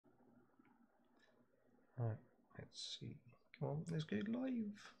Alright, let's see. Come on, let's go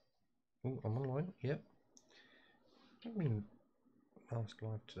live. Oh, I'm online, yep. I mean, last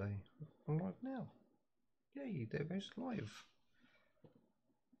live today. I'm live now. Yay, there goes live.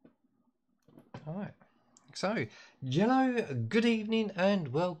 Alright, so, hello, good evening,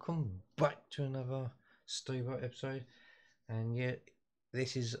 and welcome back to another Stobart episode. And yeah,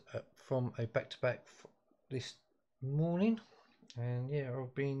 this is from a back-to-back this morning. And yeah,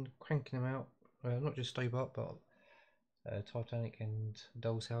 I've been cranking them out, not just Stobart, but Titanic and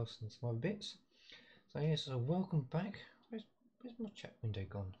Doll's House and some other bits. So yes, so welcome back. Where's my chat window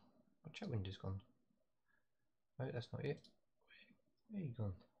gone? My chat window's gone. No, that's not it. Where are you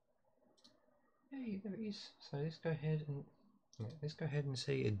gone? Hey, there it is. So let's go ahead and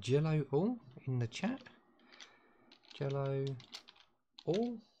see a Jello all in the chat. Jello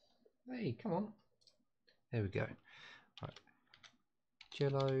all. Hey, come on. There we go. Right.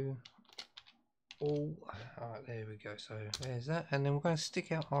 Jello all. Alright, there we go. So there's that, and then we're going to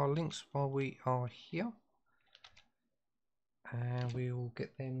stick out our links while we are here, and we will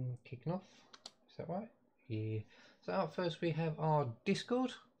get them kicking off. Is that right? Yeah. So up first we have our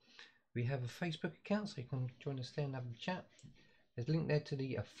Discord. We have a Facebook account, so you can join us there and have a chat. There's a link there to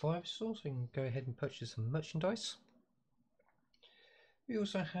the 5 store, so you can go ahead and purchase some merchandise. We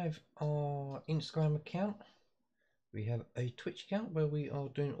also have our Instagram account. We have a Twitch account where we are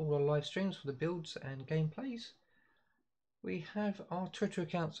doing all our live streams for the builds and gameplays. We have our Twitter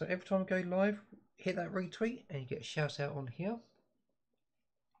account, so every time we go live, hit that retweet and you get a shout out on here.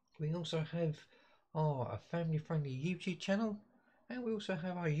 We also have our family friendly YouTube channel, and we also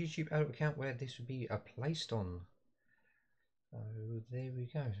have our YouTube adult account where this would be placed on. So there we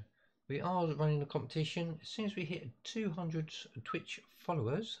go. We are running a competition. As soon as we hit 200 Twitch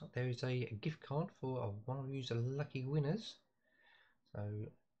followers, there is a gift card for one of you lucky winners. So as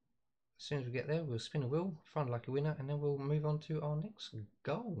soon as we get there, we'll spin a wheel, find a lucky winner, and then we'll move on to our next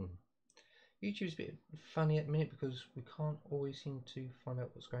goal. YouTube's a bit funny at the minute because we can't always seem to find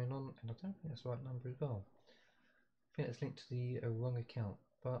out what's going on, and I don't think that's the right number as well. I think that's linked to the wrong account,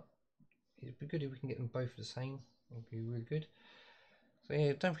 but it'd be good if we can get them both the same. It'd be really good. So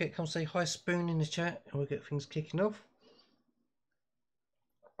yeah, don't forget to come say hi Spoon in the chat and we'll get things kicking off.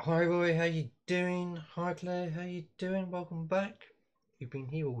 Hi Roy, how you doing? Hi Claire, how you doing? Welcome back. You've been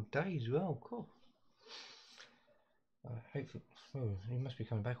here all day as well, cool. Hopefully, well, you must be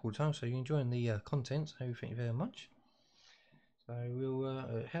coming back all the time, so you're enjoying the content, so thank you very much. So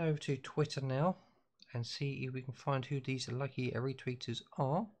we'll head over to Twitter now and see if we can find who these lucky retweeters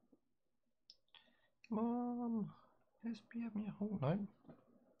are. Come on, let's be having a whole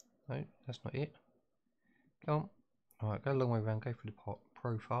no, that's not it. Come on. Alright, go a long way around, go through the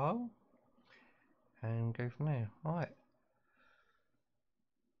profile and go from there. Alright.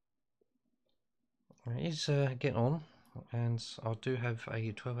 It is getting on, and I do have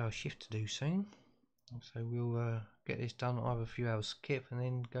a 12-hour shift to do soon. So we'll get this done, either a few hours skip and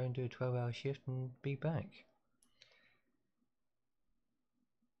then go and do a 12-hour shift and be back.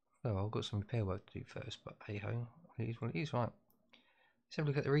 Well, I've got some repair work to do first, but hey ho, it is what it is, right. Let's have a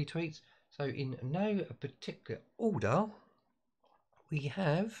look at the retweets. So in no particular order, we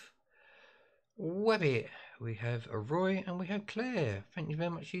have Webbit, we have Roy, and we have Claire. Thank you very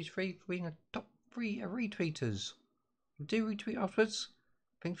much, you three, for being the top 3 retweeters. You do retweet afterwards,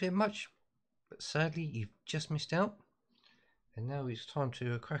 thank you very much, but sadly you've just missed out. And now it's time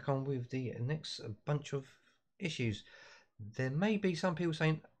to crack on with the next bunch of issues. There may be some people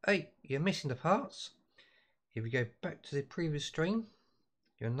saying, hey, you're missing the parts. If we go back to the previous stream,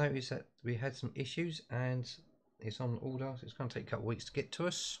 you'll notice that we had some issues and it's on order, so it's going to take a couple of weeks to get to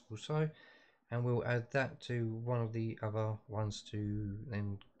us or so, and we'll add that to one of the other ones to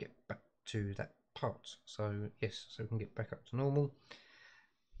then get back to that part. So yes, so we can get back up to normal.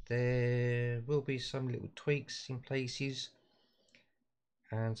 There will be some little tweaks in places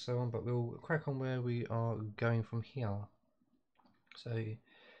and so on, but we'll crack on where we are going from here. So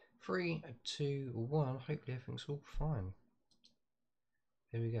 3, 2, 1, hopefully everything's all fine.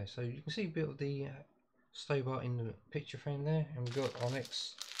 There we go. So you can see a bit of the Stobart in the picture frame there, and we've got our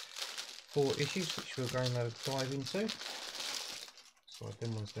next 4 issues which we're going to dive into. So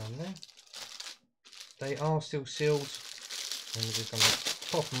them ones down there. They are still sealed, and we're just going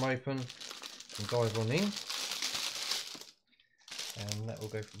to pop them open and dive on in. And that will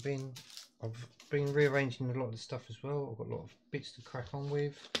go for bin. I've been rearranging a lot of the stuff as well. I've got a lot of bits to crack on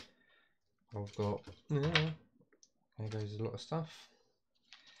with. I've got, there goes a lot of stuff.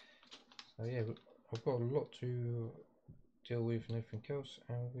 So yeah, I've got a lot to deal with and everything else,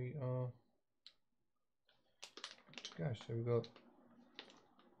 and we are go. So we've got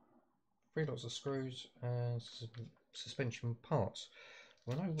 3 lots of screws and suspension parts.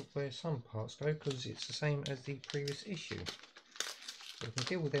 We know where some parts go because it's the same as the previous issue. So we can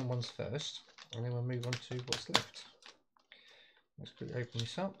deal with them ones first, and then we'll move on to what's left. Let's quickly open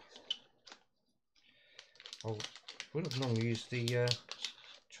this up. I would have normally used the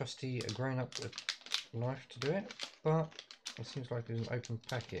trusty grown-up knife to do it, but it seems like there's an open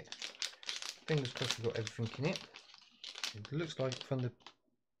packet. Fingers crossed we've got everything in it. It looks like from the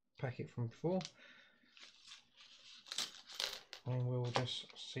packet from before. And we'll just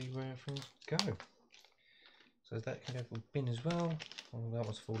see where things go. So that can go to the bin as well. Oh, that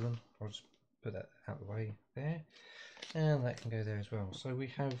one's fallen. I'll just put that out of the way there. And that can go there as well. So we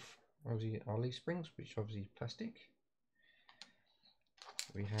have obviously our leaf springs, which are obviously plastic.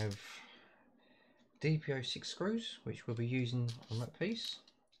 We have DPO6 screws, which we'll be using on that piece,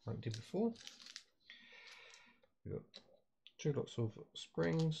 like we did before. We've got 2 lots of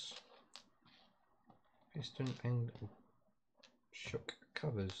springs, piston and shock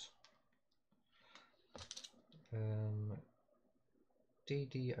covers.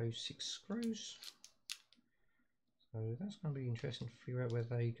 DD06 screws. So that's going to be interesting to figure out where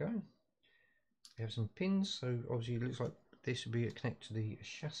they go. We have some pins, so obviously it looks like this would be a connect to the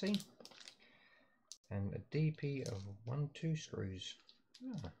chassis. And a DP of 1-2 screws.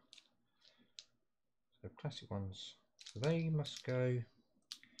 Ah. So plastic ones. So they must go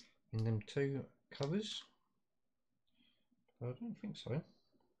in them 2 covers. I don't think so.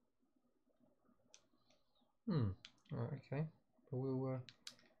 Right, okay. But we'll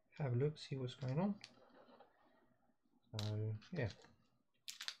have a look, see what's going on. So yeah,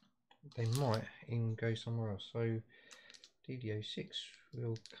 they might even go somewhere else. So DD06,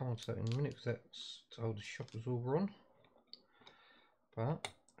 we'll come on to that in a minute because that's to hold the shock absorber on. But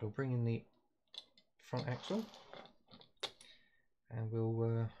we'll bring in the front axle and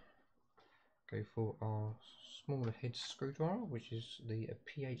we'll go for our smaller head screwdriver, which is the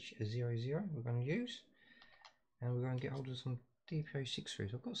PH00 we're going to use, and we're going to get hold of some DPO6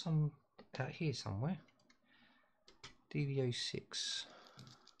 screws. I've got some out here somewhere. DPO6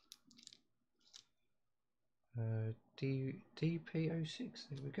 DPO6,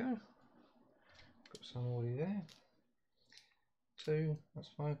 there we go. Got some already there. 2, that's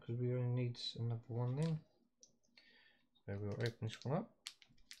fine because we only need another one then. So we'll open this one up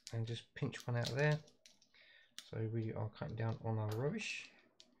and just pinch one out of there. So we are cutting down on our rubbish.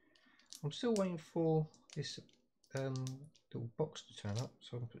 I'm still waiting for this little box to turn up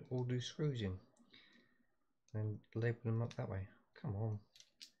so I can put all these screws in and label them up that way. Come on.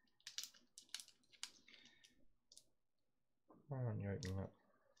 Why aren't you opening that?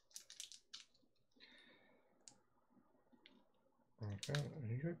 Okay,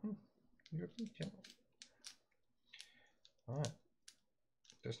 are you open? You open? Yeah. Alright.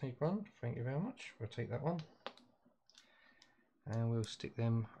 Just need one, thank you very much. We'll take that one. And we'll stick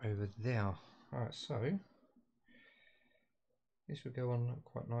them over there. Alright, so this will go on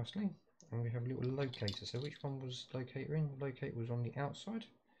quite nicely. And we have a little locator. So which one was locator in? The locator was on the outside.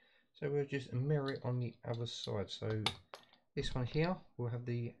 So we'll just mirror it on the other side. So this one here will have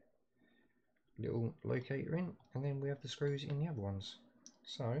the little locator in, and then we have the screws in the other ones.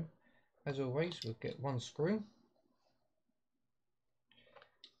 So as always, we'll get one screw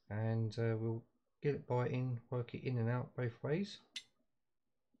and we'll get it by in, work it in and out both ways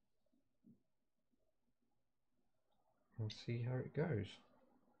and see how it goes.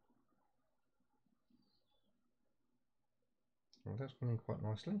 Well, that's gone in quite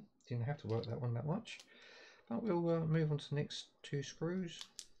nicely. Didn't have to work that one that much, but we'll move on to the next 2 screws.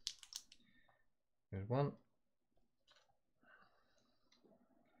 There's one.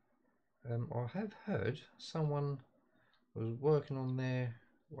 I have heard someone was working on their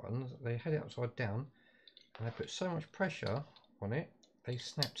one. They had it upside down and they put so much pressure on it they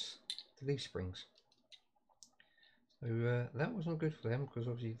snapped the leaf springs. So that wasn't good for them because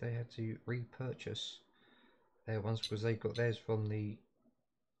obviously they had to repurchase their ones because they got theirs from the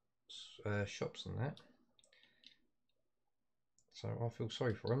shops and that. So I feel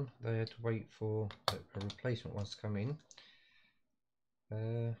sorry for them. They had to wait for a replacement ones to come in.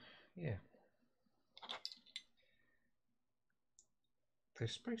 Yeah.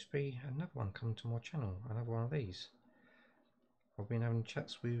 There's supposed to be another one coming to my channel, another one of these. I've been having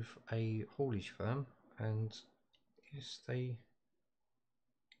chats with a haulage firm and yes, they...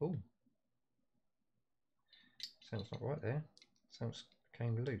 Oh, something's not right there. Something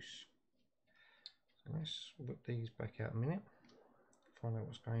came loose. So let's whip these back out a minute, find out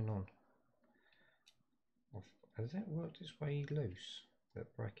what's going on. Has that worked its way loose,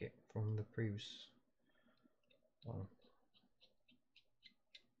 that bracket from the previous one?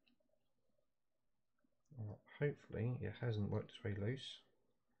 hopefully it hasn't worked its way loose.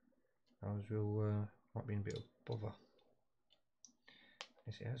 Otherwise we'll might be in a bit of bother.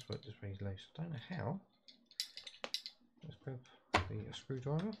 Yes, it has worked its way loose. I don't know how. Let's grab the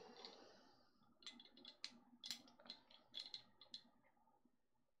screwdriver.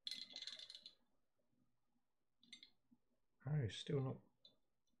 Oh, still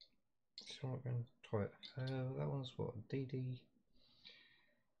not going tight. That one's what, DD.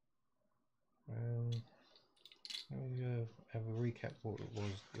 Let me have a recap what it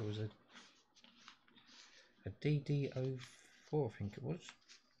was. It was a DD04, I think it was.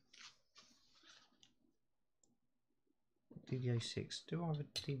 DD06. Do I have a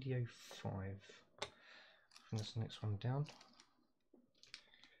DD05? I think that's the next one down.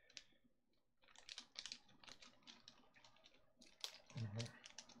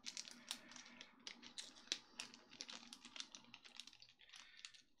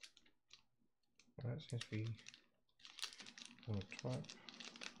 That seems to be on the type.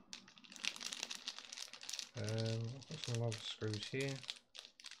 I've got some other screws here.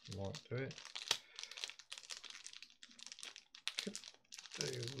 Might do it. Could do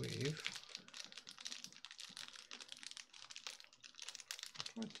with.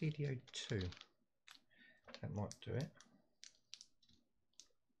 I'll try DD02. That might do it.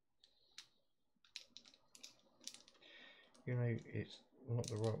 You know, it's not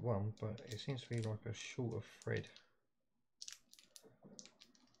the right one, but it seems to be like a shorter thread.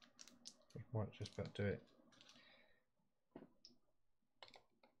 It might just about do it.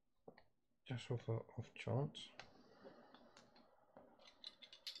 Just off chance.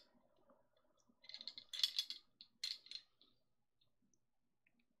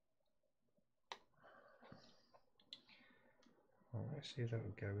 Right, let's see if that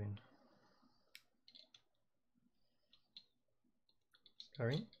would go in. It's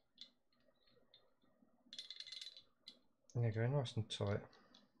going. There you go, nice and tight.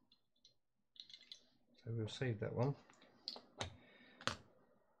 So we'll save that one.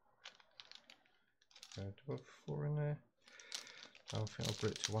 Do I have 4 in there? Oh, I think I'll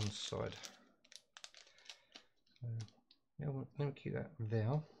put it to one side. Yeah, let me keep that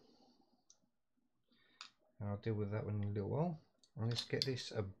there. And I'll deal with that one in a little while. And let's get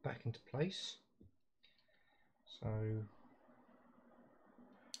this back into place. So,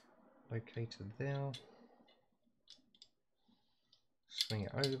 located there. Swing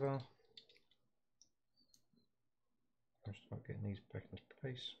it over. I'll start getting these back into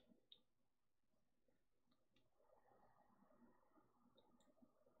place.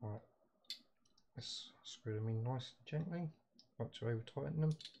 Right, let's screw them in nice and gently, not to over tighten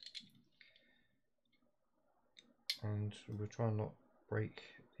them, and we'll try and not break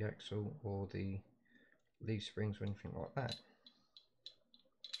the axle or the leaf springs or anything like that.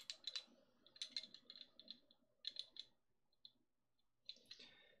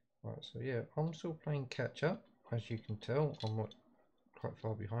 Right, so yeah, I'm still playing catch up. As you can tell, I'm not quite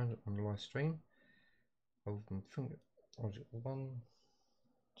far behind on the live stream. I think, was it 1,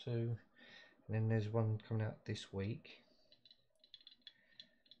 2, and then there's one coming out this week.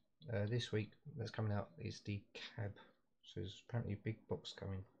 This week that's coming out is the cab, so there's apparently a big box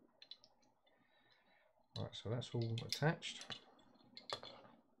coming. Right, so that's all attached.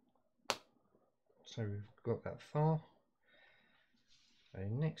 So we've got that far. So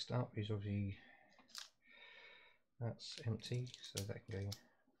next up is obviously that's empty, so that can go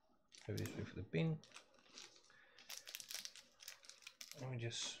over this way for the bin. Let me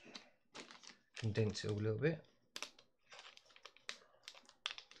just condense it all a little bit.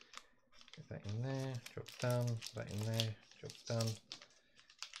 Get that in there, job done. That in there, job done.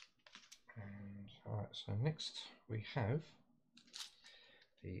 And alright, so next we have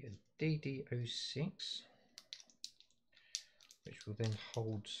the DD06, which will then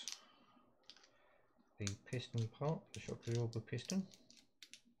hold the piston part, the shock absorber piston.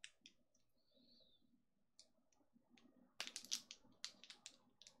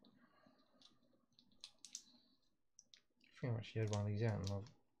 I think I actually had one of these out and I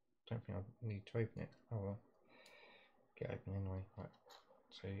don't think I need to open it. Oh well, get open anyway. Right.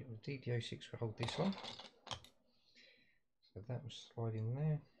 So the DD06 will hold this on. So that will slide in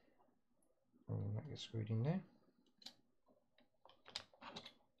there, and that gets screwed in there.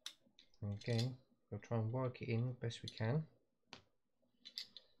 And again, we'll try and work it in best we can.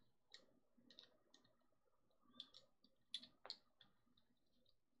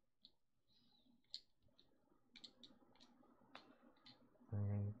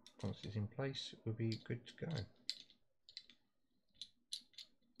 And once it's in place, we'll be good to go.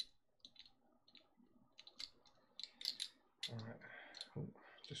 Alright,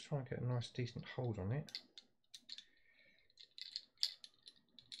 just try and get a nice decent hold on it.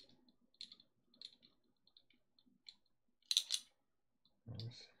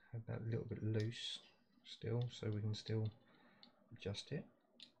 little bit loose still, so we can still adjust it.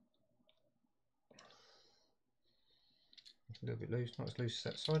 It's a little bit loose, not as loose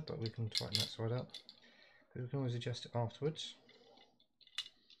as that side, but we can tighten that side up. But we can always adjust it afterwards.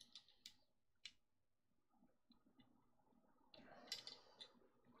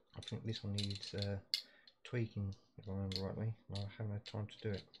 I think this one needs tweaking, if I remember rightly. I haven't had time to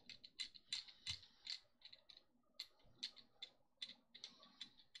do it.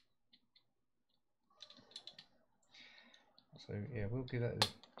 So yeah, we'll give that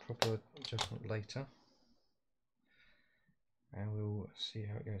a proper adjustment later, and we'll see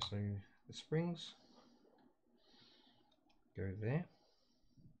how it goes. So the springs go there.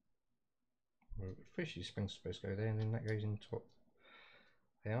 Well, officially springs supposed to go there, and then that goes in top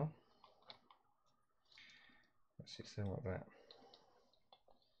there. That sits there like that.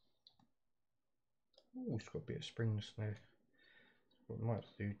 Oh, it's got a bit of springs now. What we might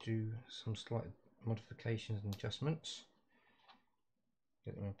have to do some slight modifications and adjustments.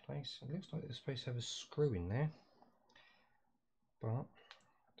 Get them in place. It looks like they're supposed to have a screw in there, but I don't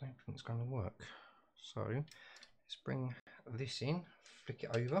think it's going to work. So let's bring this in, flick it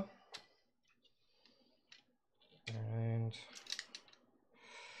over, and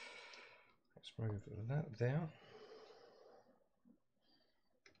let's move that there.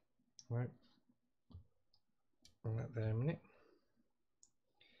 Right, bring that there a minute.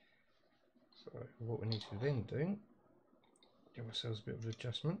 So what we need to then do, give ourselves a bit of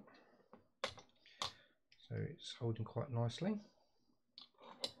adjustment so it's holding quite nicely.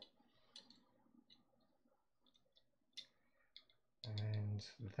 And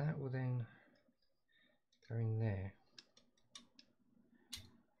that will then go in there.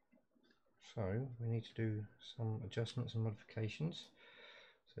 So we need to do some adjustments and modifications.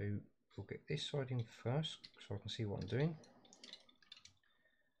 So we'll get this side in first so I can see what I'm doing.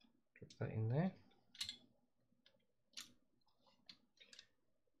 Drop that in there.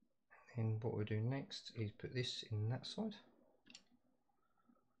 And what we'll do next is put this in that side.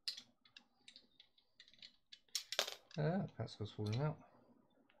 That's what's falling out.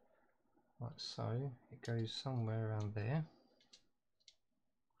 Like so, it goes somewhere around there.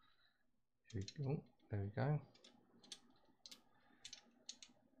 There we go.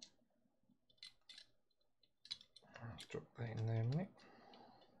 Let's drop that in there a minute.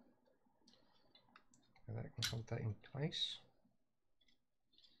 So that can hold that in place.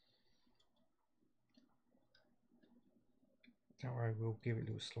 Don't worry, we'll give it a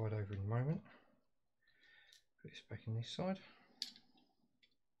little slide over in a moment. Put this back in this side.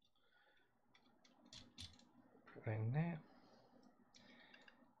 Put that in there.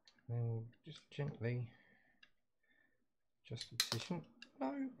 And then we'll just gently adjust the position.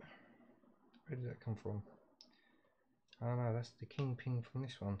 No! Where did that come from? Oh no, that's the kingpin from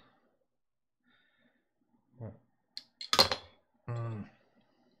this one. Right.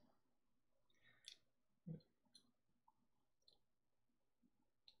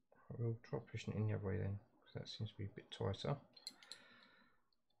 We'll try pushing it in the other way then, because that seems to be a bit tighter.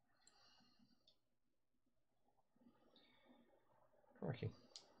 Crikey.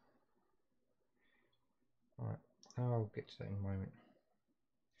 Alright, now I'll get to that in a moment.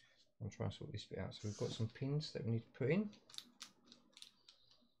 I'll try and sort this bit out. So we've got some pins that we need to put in.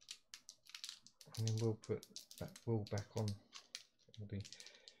 And then we'll put that wool back on. All the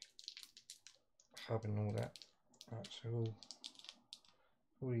hub and all that. Right, so we'll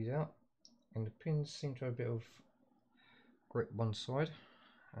pull these out. And the pins seem to have a bit of grip one side.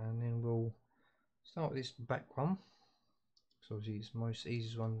 And then we'll start with this back one. So obviously it's the most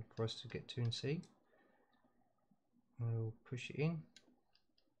easiest one for us to get to and see. And we'll push it in.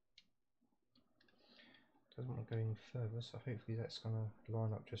 Doesn't want to go any further, so hopefully that's going to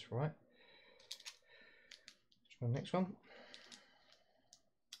line up just right. Try the next one.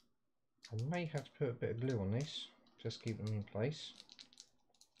 I may have to put a bit of glue on this, just to keep them in place.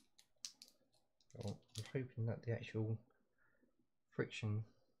 I'm hoping that the actual friction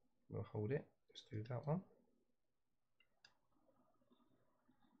will hold it. Let's do that one.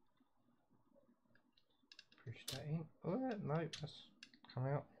 Push that in. Oh no, that's come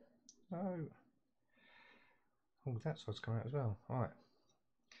out. No. Oh, that side's come out as well. Alright.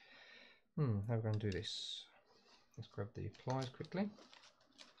 How are we going to do this? Let's grab the pliers quickly.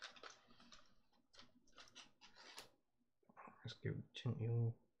 Let's give it a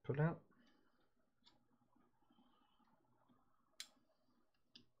gentle pull out.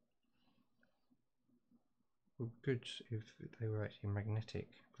 It would be good if they were actually magnetic,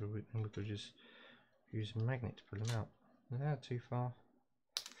 but then we could just use a magnet to pull them out. No, too far.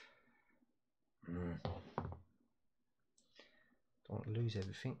 Don't want to lose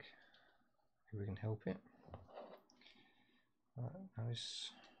everything. if we can help it. Right, now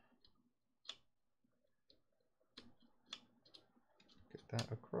let's get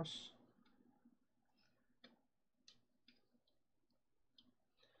that across.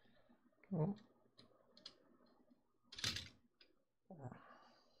 Come on.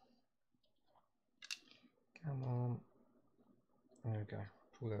 Come on. There we go.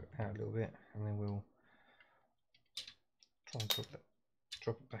 Pull that out a little bit, and then we'll try and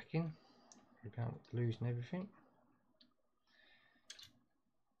drop it back in without losing everything.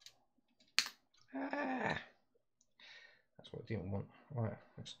 Ah! That's what I didn't want. Right,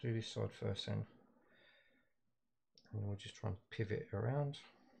 let's do this side first then. And we'll just try and pivot it around.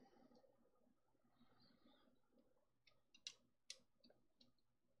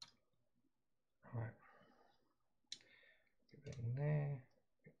 Right. Get that in there.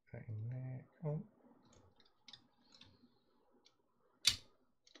 Get that in there. Come on.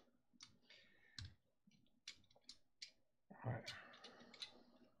 Right.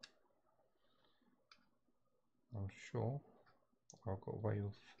 I'm sure I've got a way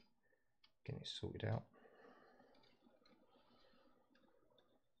of getting it sorted out.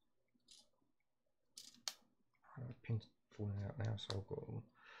 The pin's falling out now, so I've got to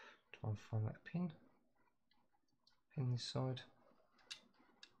try and find that pin this side.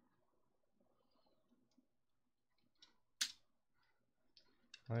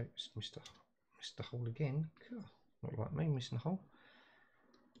 No, it's missed the hole again. God, not like me missing the hole.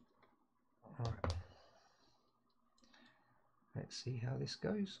 Right, let's see how this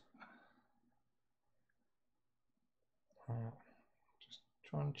goes. Just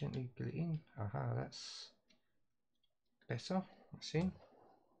try and gently get it in. Aha, that's better. That's in.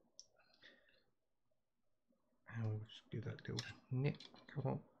 And we'll just give that little nip.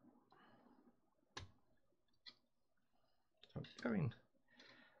 Come on. Stop going.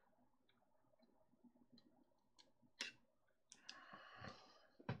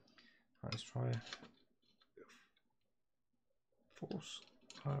 Right, let's try force.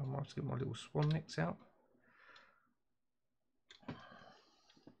 I might have to get my little swan necks out.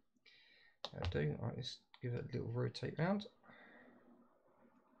 That'll do. Right, let's give it a little rotate round.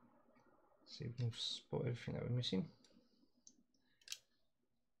 See if we can spot everything that we're missing.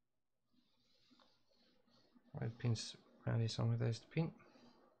 Right, the pin's around here somewhere. There's the pin.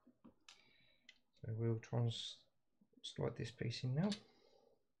 So we'll try and slide this piece in now.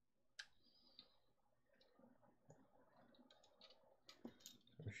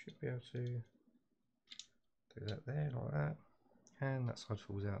 So we should be able to do that there, like that. And that side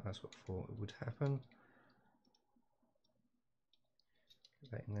falls out. That's what I thought it would happen.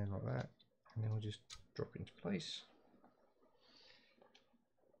 Get that in there like that. And then we'll just drop it into place.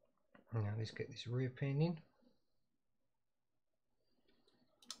 And now let's get this rear pin in.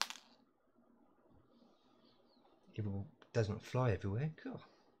 It doesn't fly everywhere. Cool.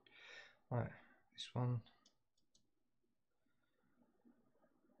 Right, this one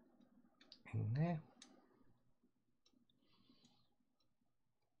in there.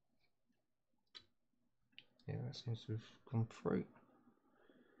 Yeah, that seems to have gone through.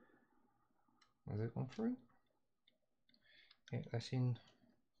 Has it gone through? Yeah, that's in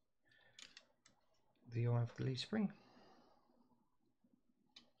the eye of the lead spring.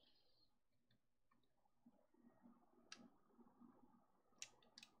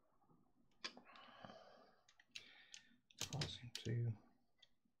 Can't seem to get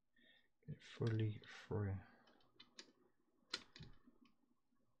it fully through.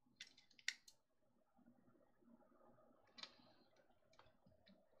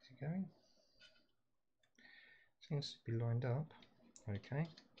 Is it going? Seems to be lined up. Okay.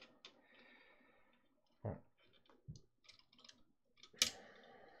 Right.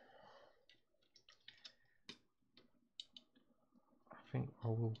 I think I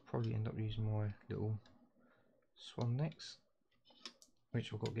will probably end up using my little swan necks,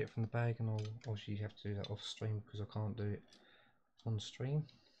 which I've got to get from the bag, and I'll obviously have to do that off stream because I can't do it on stream.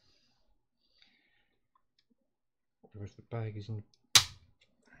 Because the bag is in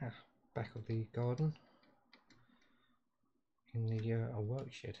the back of the garden in the work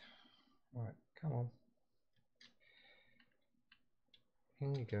shed. Right, come on.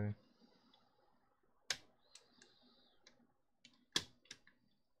 In you go.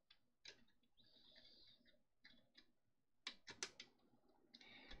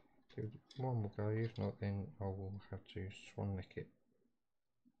 So one will go, if not then I will have to swan neck it.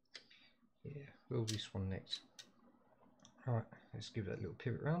 Yeah, will be swan necked. Alright, let's give it a little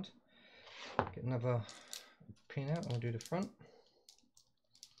pivot round. Get another pin out and we'll do the front.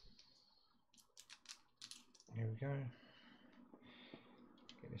 Here we go.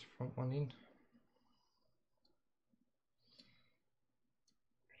 Get this front one in.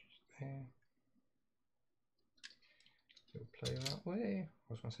 there. Little play around where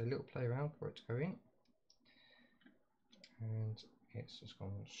I was going to say little play around for it to go in, and it's just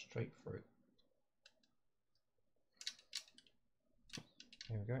gone straight through.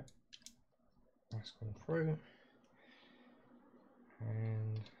 There we go. That's gone through,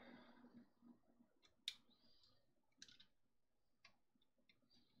 and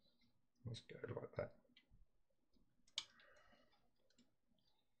let's go like that.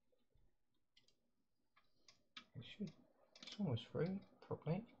 It's almost through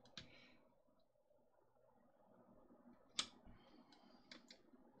properly.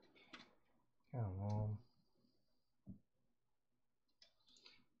 Come on.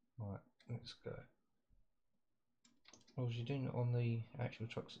 Right, let's go. Well, as you're doing it on the actual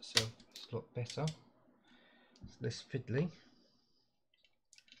trucks itself, it's a lot better. It's less fiddly.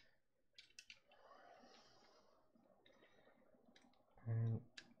 And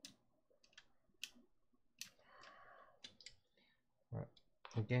right,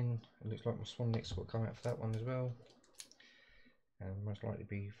 again, it looks like my swan neck's got to come out for that one as well, and most likely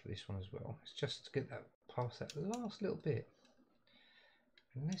be for this one as well. It's just to get that past that last little bit.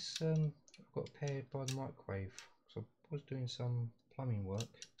 Unless I've got paired by the microwave, so I was doing some plumbing work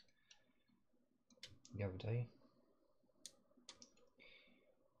the other day.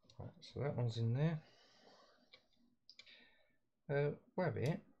 Right, so that one's in there.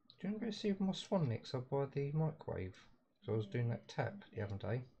 Rabbit, do you want to go see if my swan necks are by the microwave? So I was doing that tap the other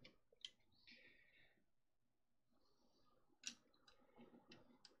day.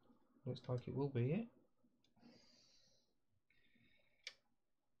 Looks like it will be it.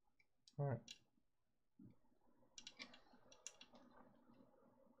 Right.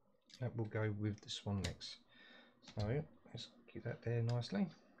 That will go with the swan necks. So let's keep that there nicely.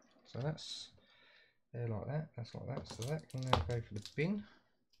 So that's there like that, that's like that. So that can now go for the bin.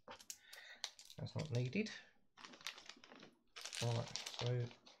 That's not needed. Right, so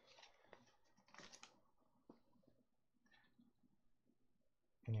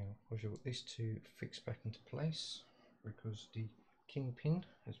now we've got this to fix back into place because the kingpin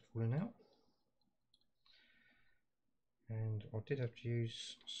has fallen out. And I did have to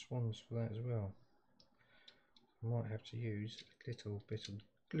use swans for that as well. I might have to use a little bit of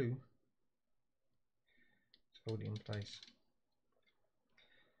glue to hold it in place.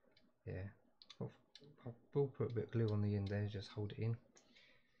 Yeah, I will put a bit of glue on the end there, just hold it in.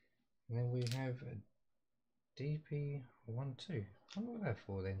 And then we have a DP12. I wonder what that's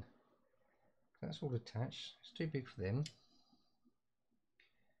for then. That's all attached. It's too big for them.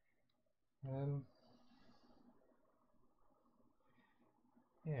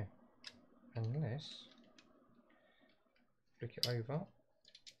 Yeah, unless flick it over,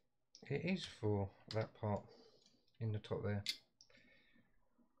 it is for that part in the top there.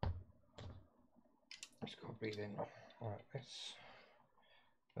 It's got to be then. Right, let's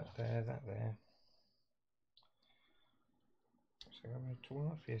that there. So am I tall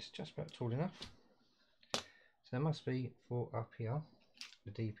enough? Yes, just about tall enough. So it must be for up here,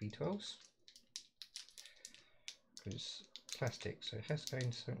 the DP12s. Because it's plastic, so it has to go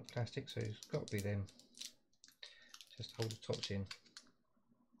into something plastic, so it's got to be them. Just hold the tops in.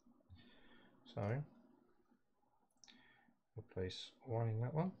 So we'll place one in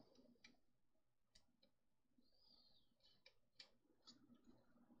that one.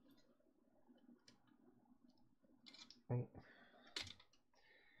 Oh.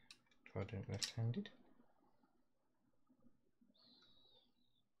 Try doing it left-handed.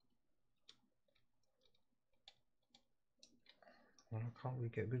 I can't really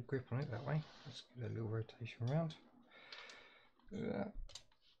get a good grip on it that way. Let's give it a little rotation around.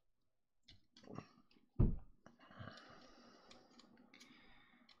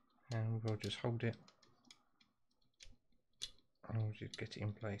 And we'll just hold it and we'll just get it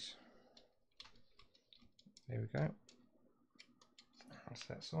in place. There we go. That's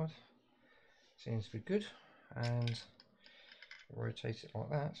that side. Seems to be good. And rotate it like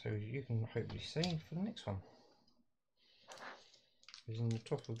that so you can hopefully see for the next one. Using the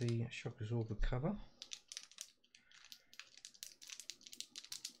top of the shock absorber cover.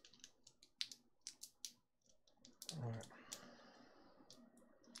 Right.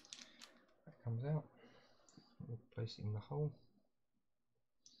 That comes out. We'll place it in the hole.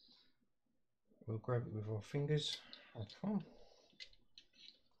 We'll grab it with our fingers like fun.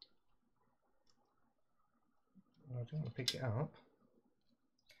 I don't want to pick it up.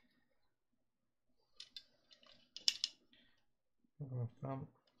 My thumb.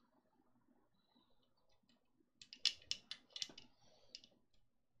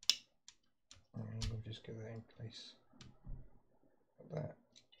 And we'll just get that in place like that.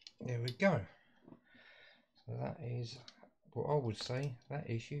 there we go. So that is what I would say, that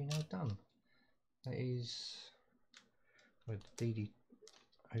issue now done. That is the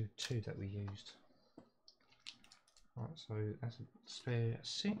DD02 that we used. Right, so that's a spare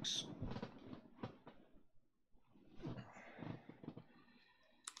 6.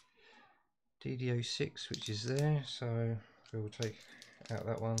 DD06, which is there, so we'll take out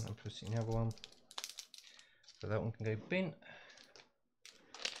that one and put it in the other one. So that one can go bin.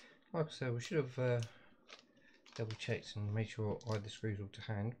 Like I said, we should have double checked and made sure I had the screws all to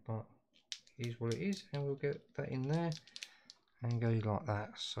hand, but it is what it is, and we'll get that in there and go like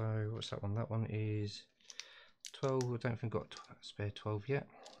that. So what's that one? That one is 12. I don't think I've got a spare 12 yet,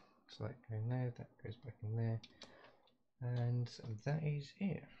 so that goes in there, that goes back in there, and that is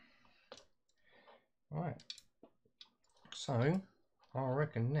it. Right, so I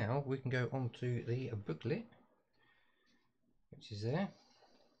reckon now we can go on to the booklet, which is there,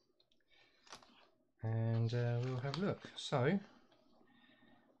 and we'll have a look. So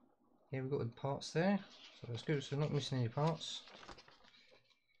yeah, we've got the parts there, so that's good, so we're not missing any parts.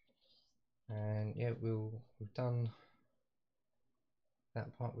 And yeah, we've done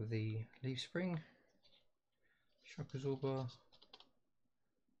that part with the leaf spring, shock absorber,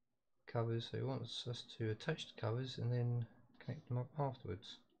 covers, so he wants us to attach the covers and then connect them up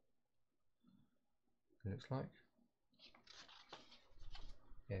afterwards, it looks like.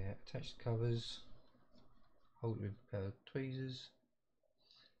 Yeah, attach the covers, hold it with tweezers,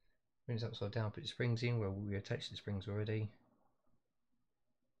 when it's upside down put the springs in. Well, we attached the springs already.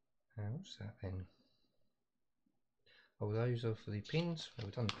 And what's that then? Oh, those are for the pins. Well,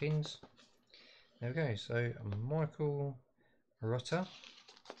 we've done the pins. There we go, so Michael Rutter,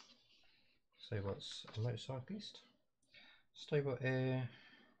 so what's a motorcyclist, Stobart Air,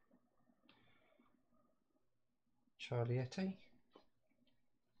 Charliette,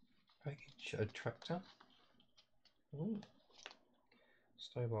 package tractor,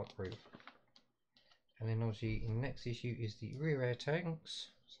 Stobart Group, and then obviously in the next issue is the rear air tanks,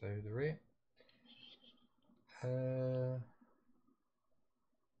 so the rear,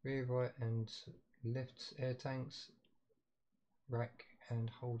 rear right and left air tanks, rack and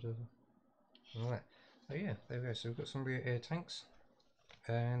holder, and all that. So yeah, there we go, so we've got some rear air tanks,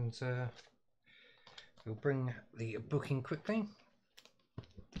 and we'll bring the book in quickly.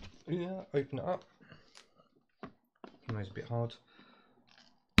 Yeah, open it up. I know it's a bit hard,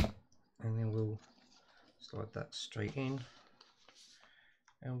 and then we'll slide that straight in,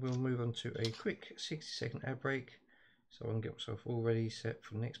 and we'll move on to a quick 60-second ad break so I can get myself all ready set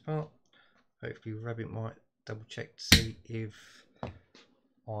for the next part. Hopefully Rabbit might double check to see if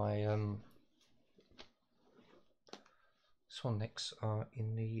my swan necks are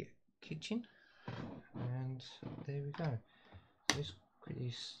in the kitchen, and there we go. Let's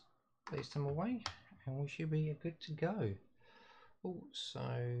quickly place them away and we should be good to go. Also,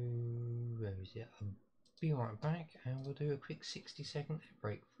 where is it? I'll be right back and we'll do a quick 60-second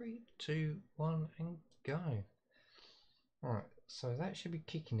break. 3, 2, 1 and go. Alright, so that should be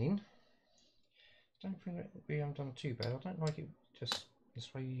kicking in. Don't think that we haven't done too bad. I don't like it just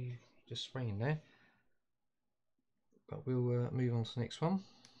this way, just spraying there. But we'll move on to the next one.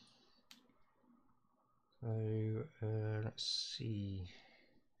 So let's see.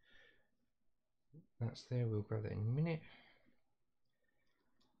 That's there, we'll grab that in a minute.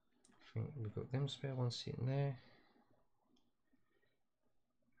 I think we've got them spare ones sitting there.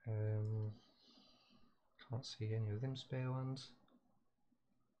 Can't see any of them spare ones.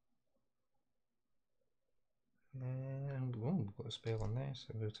 And oh, we've got a spare one there,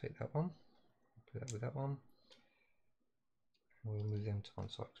 so we'll take that one, put that with that one, and we'll move them to one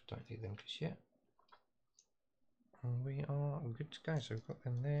side because we don't need them just yet. And we are good to go, so we've got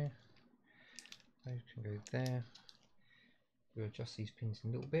them there, those can go there. We'll adjust these pins a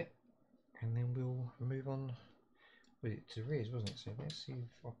little bit, and then we'll move on with it to the rears, wasn't it? So let's see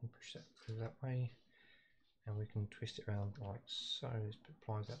if I can push that through that way, and we can twist it around like so. Let's put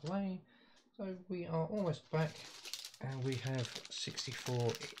pliers that way. So we are almost back, and we have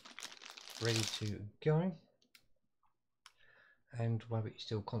 64 ready to go, and Wabbit's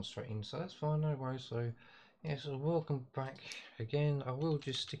still concentrating, so that's fine, no worries. So yeah, so welcome back again. I will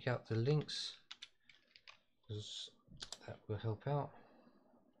just stick out the links because that will help out.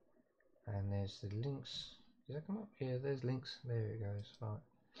 And there's the links. Does that come up? Yeah, there's links. There it goes. Right.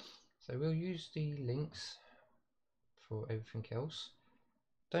 So we'll use the links for everything else.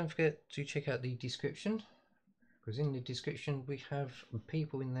 Don't forget to check out the description, because in the description we have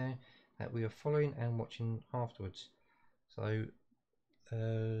people in there that we are following and watching afterwards. So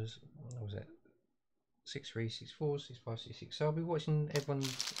what was it? 63, 64, 65, 66. So I'll be watching everyone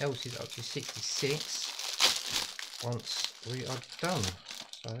else's up to 66 once we are done.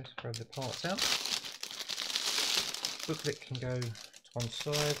 So let's grab the parts out. Booklet can go to one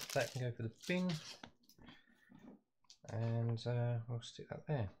side, that can go for the bin, and we'll stick that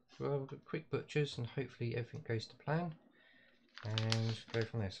there. We'll have a quick butchers and hopefully everything goes to plan and go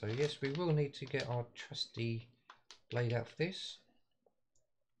from there. So yes, we will need to get our trusty blade out for this.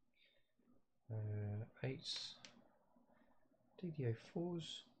 8s,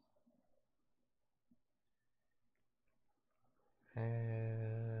 DDO4s,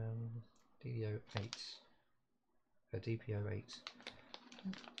 DDO8s, DPO8s.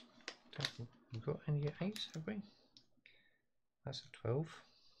 We've got any 8s, have we? That's a 12.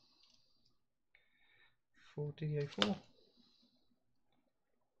 4 DDO4.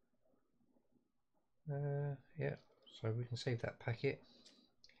 Yeah, so we can save that packet.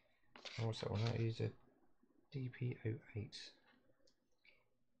 And what's that one? That is a DPO8.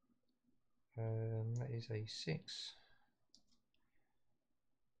 That is a 6.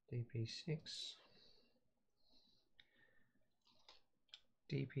 DP6.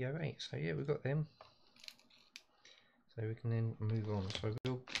 DPO8. So yeah, we've got them. So we can then move on. So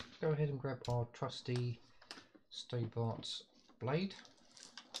we'll go ahead and grab our trusty Stobart blade.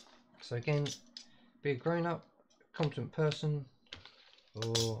 So again, be a grown-up, competent person,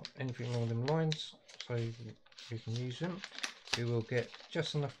 or anything along them lines, so we can use them. We will get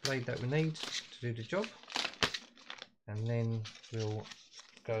just enough blade that we need to do the job, and then we'll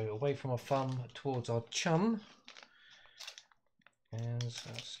go away from our thumb towards our chum, and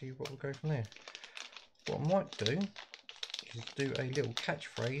see what we'll go from there. What I might do is do a little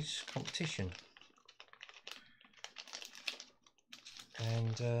catchphrase competition,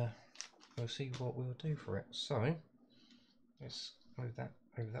 and we'll see what we'll do for it. So let's move that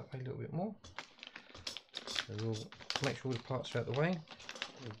over that way a little bit more. So we'll make sure all the parts are out of the way.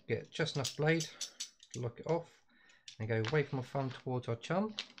 We'll get just enough blade to lock it off and go away from our thumb towards our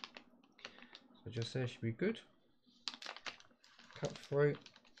chum. So just there should be good. Cut through,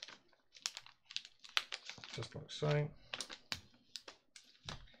 just like so.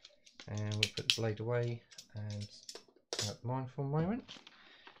 And we'll put the blade away and out the mine for a moment.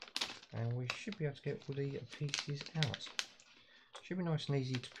 And we should be able to get all the pieces out. Should be nice and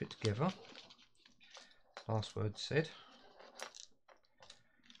easy to put together. Last word said.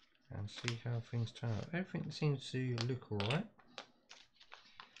 And see how things turn out. Everything seems to look alright.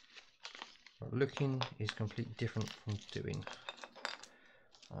 But looking is completely different from doing.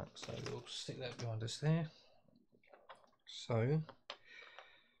 Right, so we'll stick that behind us there. So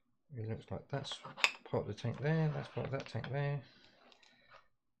it looks like that's part of the tank there, that's part of that tank there.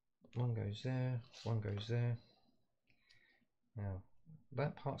 One goes there, one goes there. Now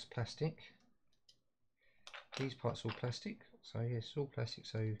that part's plastic. These parts are all plastic. So yes, all plastic.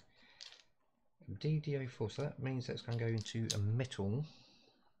 So DDO4. So that means that's going to go into a metal.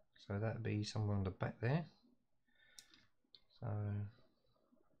 So that'd be somewhere on the back there. So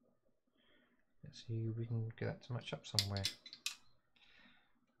let's see if we can get that to match up somewhere.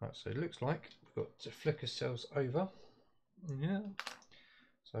 Right, so it looks like we've got to flick ourselves over. Yeah.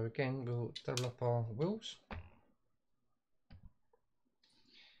 So again, we'll double up our wheels.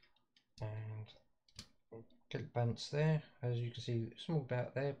 And get it balanced there. As you can see, small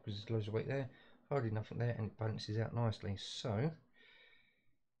about there because there's loads of weight there. Hardly nothing there, and it balances out nicely. So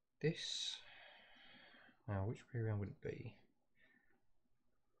this, now which way around would it be?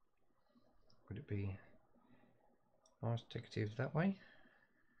 Would it be nice tickety that way?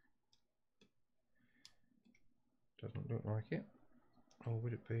 Doesn't look like it. Or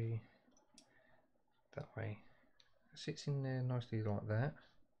would it be that way? It sits in there nicely like that.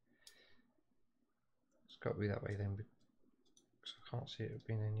 It's got to be that way then, because I can't see it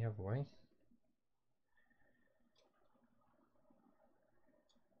being any other way.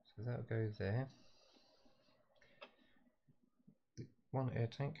 So that'll go there. One air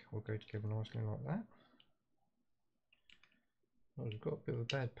tank will go together nicely like that. Well, it's got a bit of a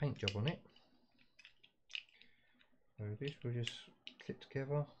bad paint job on it. So this will just clip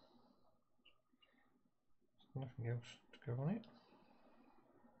together. There's nothing else to go on it.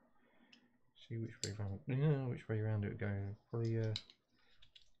 See which way around. Which way around it would go. Probably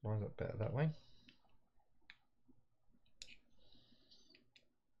lines up better that way.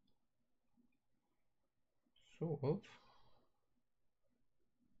 Sort of.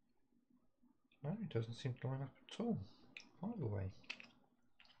 No, it doesn't seem to line up at all. Either way.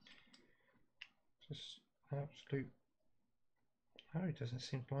 Just absolute. No, it doesn't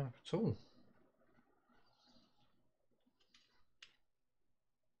seem to line up at all.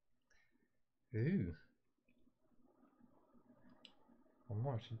 Ooh, I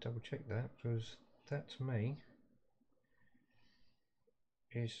might actually double check that, because that to me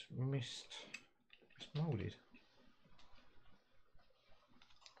is mismoulded.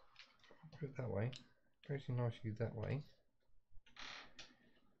 Put it that way. Goes in nicely that way.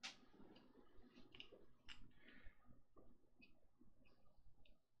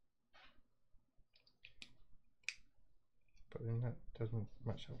 But then that doesn't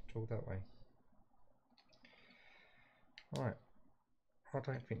match up at all that way. Right. I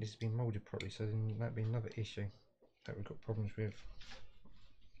don't think this has been moulded properly, so then that'd be another issue that we've got problems with,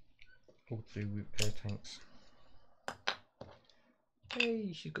 all to do with air tanks.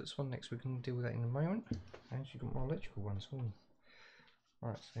 Hey, she's got this one next, we can deal with that in a moment. And she's got more electrical ones. Ooh.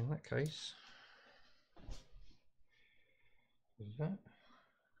 Right, so in that case, is that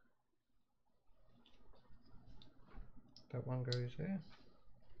one goes there.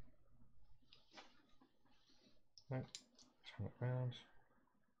 Nope, turn it round.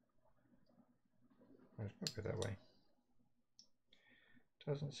 It's got to go that way.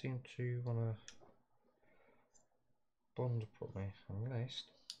 Doesn't seem to want to bond properly, unless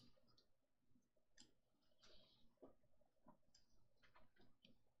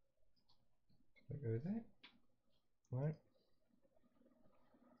does that go there? No.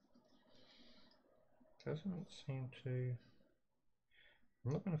 Doesn't seem to.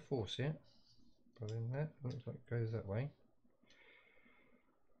 I'm not going to force it, but then that looks like it goes that way.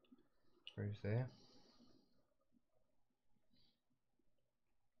 Goes there.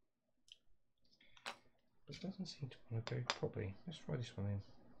 But it doesn't seem to want to go properly. Let's try this one in.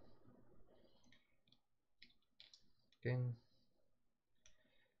 Again.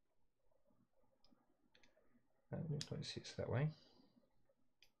 That looks like it sits that way.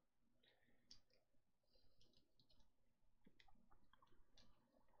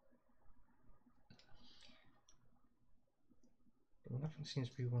 But nothing seems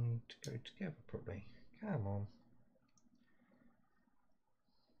to be wanting to go together properly. Come on.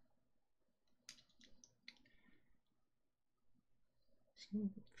 It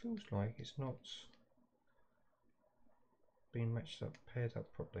feels like it's not being matched up, paired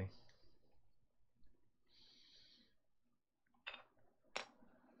up properly.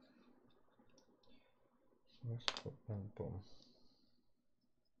 So let's put that on the bottom.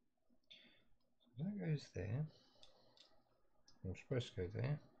 So that goes there. I'm supposed to go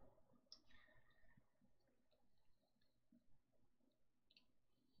there.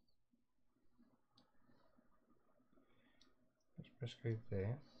 It's supposed to go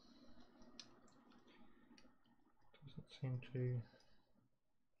there. Doesn't seem to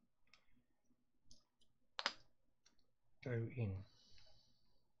go in.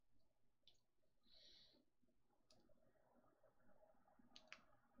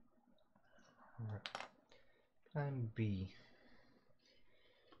 Alright. Plan B.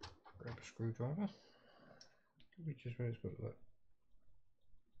 Grab a screwdriver. We just where it's got like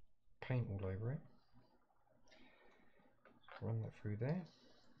paint all over it. Run that through there.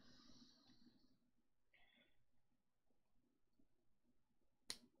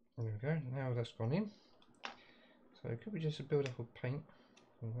 There we go. Now that's gone in. So could we just build up of paint?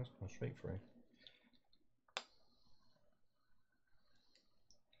 Oh, that's gone straight through.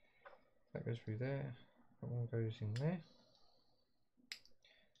 That goes through there. That one goes in there.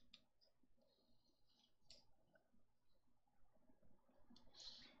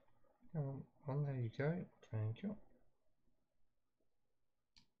 Come on, there you go. Thank you.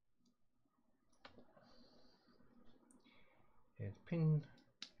 Yeah, the pin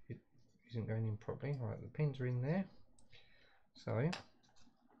isn't going in properly. Right, the pins are in there. So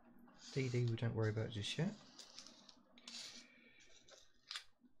DD we don't worry about just yet.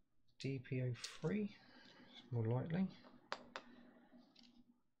 DPO3 more likely.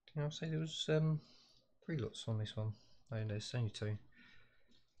 Did I say there was 3 lots on this one? No, there's only 2.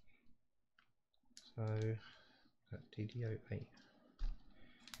 So that DD08,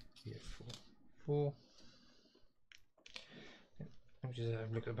 DD4, 4. Let me just have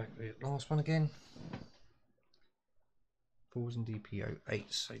a look at the back of the last one again. 4's and DPO8.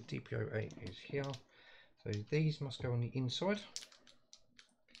 So DPO8 is here. So these must go on the inside.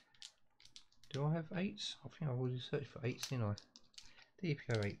 Do I have 8s? I think I've already searched for 8s, didn't I?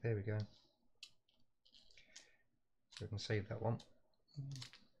 DPO8, there we go. So we can save that one.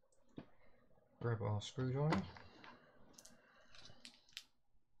 Grab our screwdriver.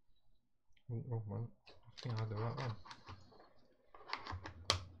 Oh, wrong one. I think I had the right one.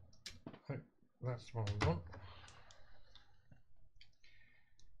 Oh, that's the one we want.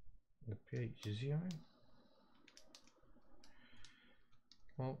 The pH is 0.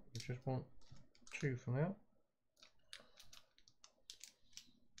 Well, we just want 2 for now.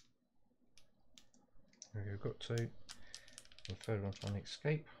 There we go, got two. And third one trying to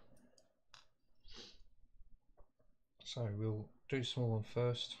escape. So we'll do small one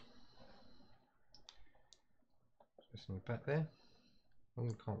first. Just in the back there. Oh,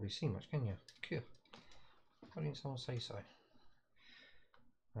 you can't really see much, can you? Phew. Why didn't someone say so?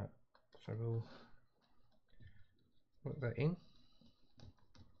 Right, so we'll put that in.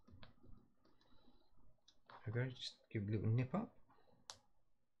 There we go, just give it a little nip up.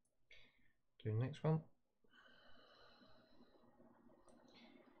 Do the next one.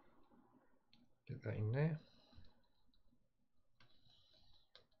 Get that in there.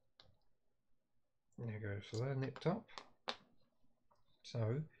 There we go, so they're nipped up.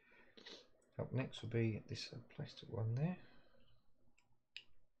 So, up next will be this plastic one there.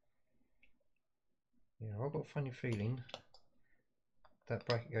 Yeah, I've got a funny feeling that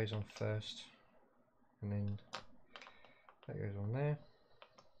bracket goes on first, and then that goes on there.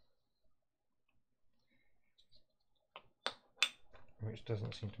 Which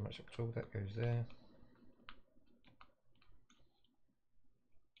doesn't seem to match up at all, that goes there.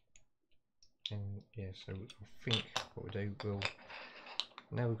 And yeah, so I think what we'll do,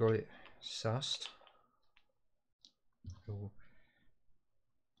 now we've got it sussed, we'll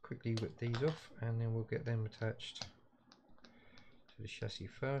quickly whip these off and then we'll get them attached to the chassis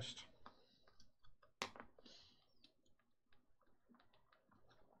first.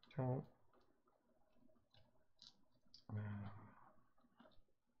 Come on.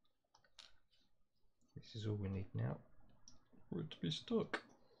 This is all we need now for it to be stuck.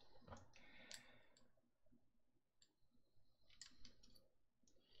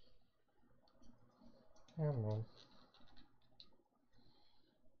 Come on.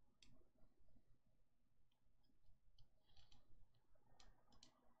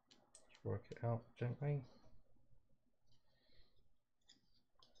 Just work it out gently.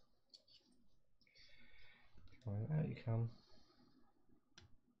 Come on, out you come.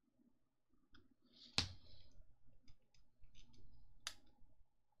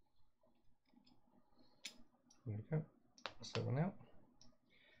 There we go. That's that one out.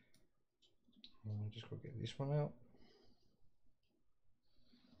 And we've just got to get this one out.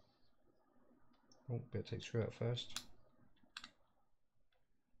 Oh, better take screw out first.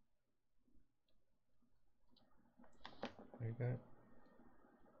 There you go.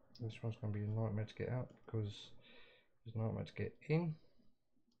 This one's going to be a nightmare to get out because it's a nightmare to get in.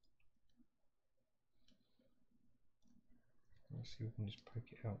 Let's see if we can just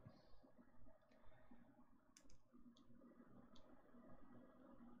poke it out.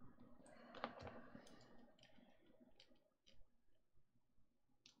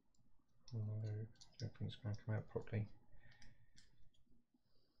 No, I don't think it's going to come out properly.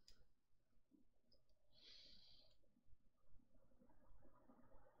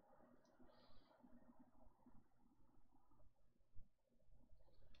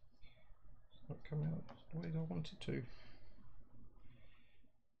 It's not coming out the way I want it to.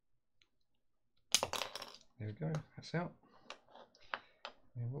 There we go, that's out.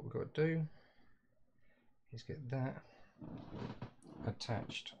 And what we've got to do is get that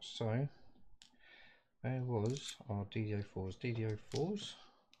attached. So there was our DD04s. DD04s.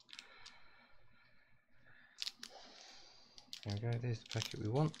 There we go, there's the packet we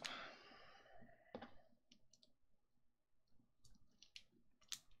want.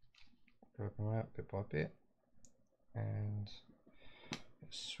 Grab them out bit by bit and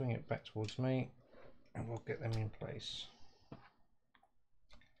let's swing it back towards me and we'll get them in place.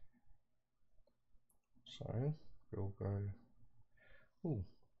 So we'll go, ooh,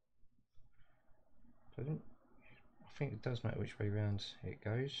 I think it does matter which way round it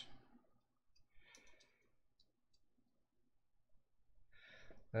goes.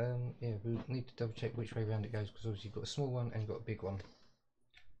 Yeah, we need to double check which way round it goes because obviously you've got a small one and you've got a big one.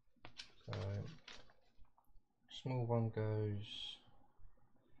 So small one goes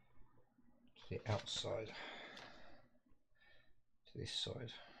to the outside, to this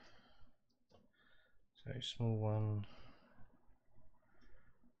side. So small one,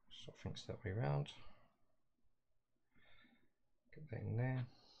 so I think it's that way round. Get that in there,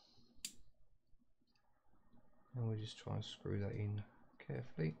 and we'll just try and screw that in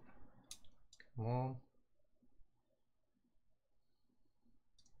carefully. Come on.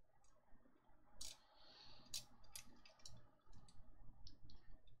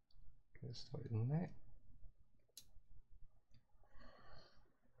 Get it started in there.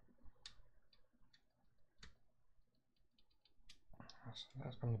 So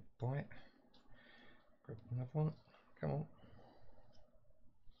that's going to bite. Grab another one. Come on.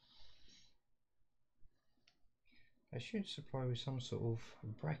 They should supply with some sort of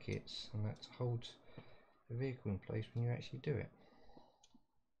brackets and that to hold the vehicle in place when you actually do it.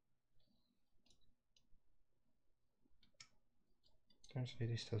 Don't say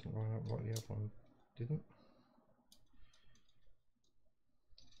this doesn't line up right, the other one didn't.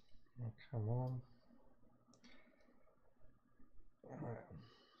 Oh, come on. Right.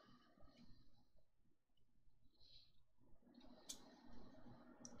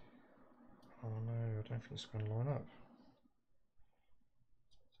 Oh no, I don't think it's going to line up.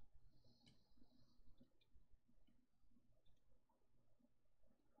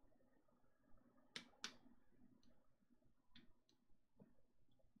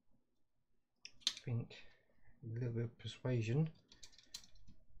 I think a little bit of persuasion,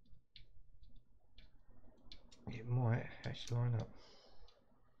 it might actually line up.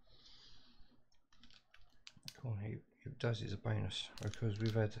 Cool, if it does, it's a bonus, because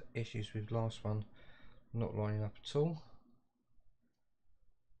we've had issues with the last one not lining up at all,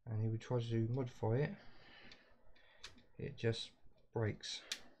 and if we try to modify it, it just breaks.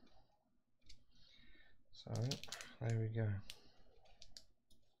 So there we go.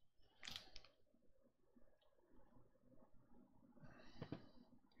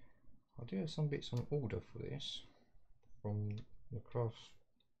 I do have some bits on order for this from the craft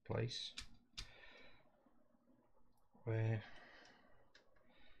place, where,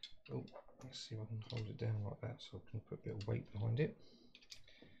 oh, let's see if I can hold it down like that so I can put a bit of weight behind it,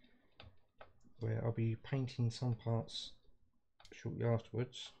 where I'll be painting some parts shortly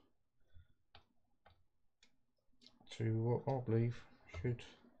afterwards to what I believe should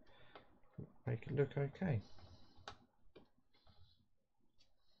make it look okay.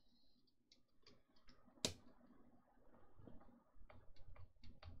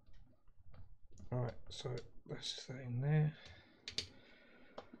 Alright, so that's that in there.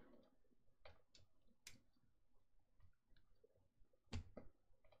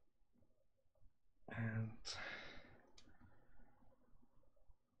 And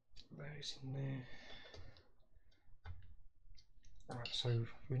that is in there. Right, so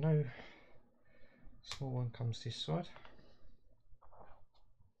we know small one comes this side,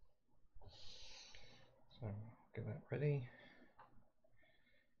 so I'll get that ready.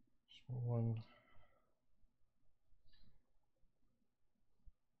 Small one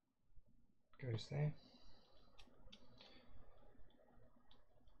goes there.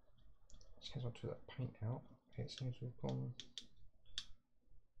 Since I took that paint out, it seems to have gone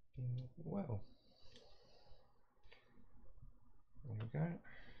in well. There we go.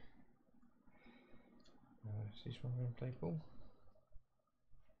 Is this one going to play ball?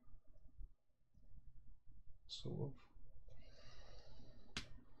 Sort of.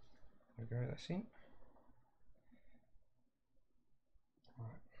 There we go, that's in.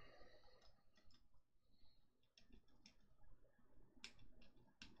 Right.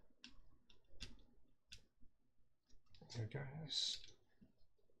 There we go, let's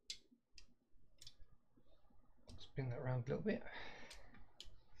spin that around a little bit.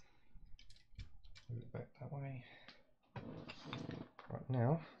 Move it back that way. Right,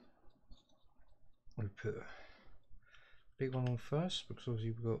 now we put a big one on first, because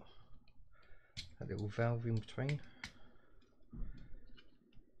obviously we've got a little valve in between.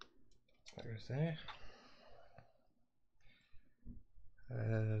 That goes there.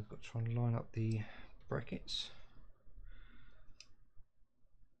 Got to try and line up the brackets.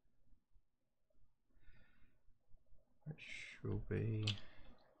 Which will be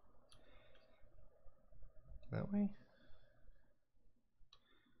that way.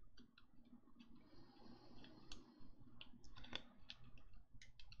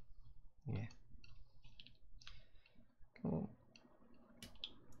 Yeah. Come on.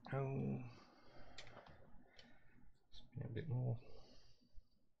 Oh. Spin it a bit more.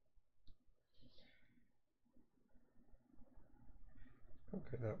 I'll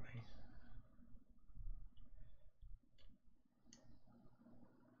go that way.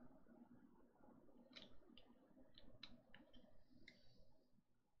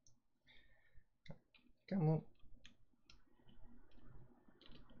 Come on.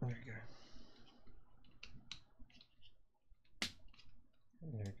 There we go.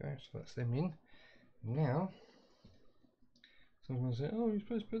 There we go, so that's them in. Now, someone's going to say, oh, you're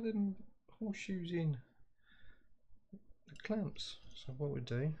supposed to put them horseshoes in the clamps. So what we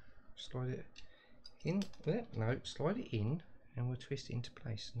do, slide it in, no, slide it in, and we'll twist it into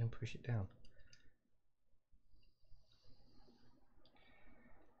place and then push it down.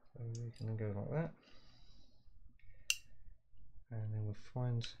 So we can go like that, and then we'll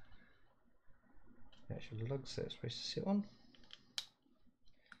find the actual lugs that it's supposed to sit on.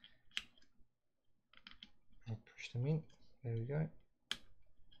 And push them in. There we go.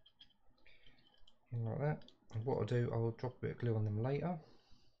 in like that. And what I'll do, I'll drop a bit of glue on them later.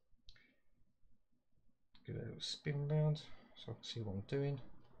 Give it a little spin round so I can see what I'm doing.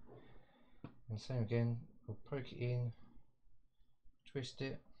 And same again, I'll poke it in, twist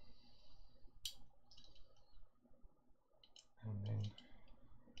it, and then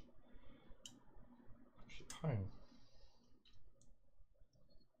push it home.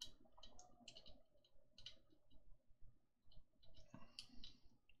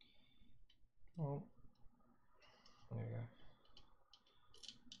 Oh, there we go.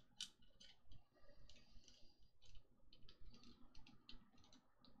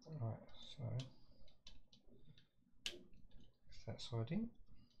 Right, so that side in.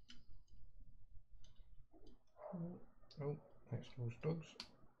 Oh, next doors dogs.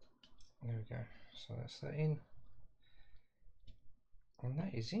 There we go. So that's that in. And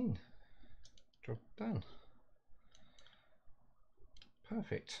that is in. Job done.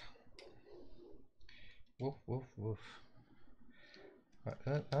 Perfect. Woof, woof, woof. Right,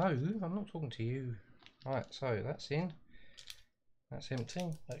 no, I'm not talking to you. Right, so that's in. That's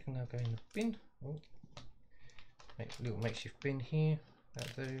empty. That can now go in the bin. Oh, make a little makeshift bin here.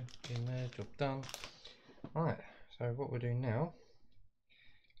 That'll do. In there. Job done. Right. So what we're doing now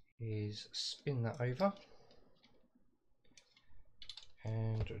is spin that over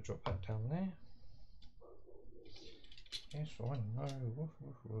and drop that down there. Yes, I know. Woof,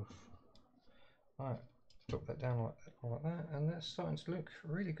 woof, woof. Right. Drop that down like that, and that's starting to look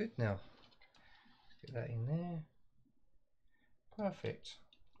really good now. Get that in there. Perfect.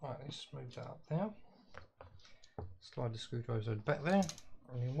 Right, let's move that up now. Slide the screwdrivers over the back there,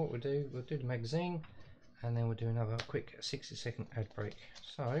 and then what we'll do the magazine, and then we'll do another quick 60-second ad break.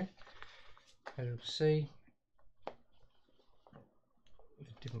 So, as you can see, the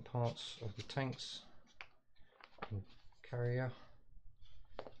different parts of the tanks and carrier,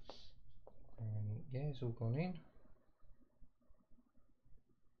 and yeah, it's all gone in.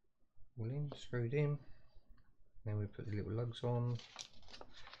 All in, screwed in. Then we put the little lugs on,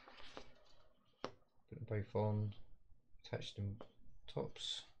 put them both on, attach them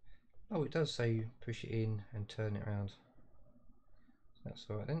tops. Oh, it does say push it in and turn it around. So that's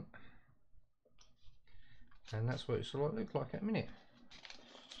alright then. And that's what it's look like at a minute.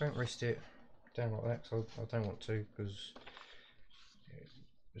 Don't rest it down like that because I don't want to, because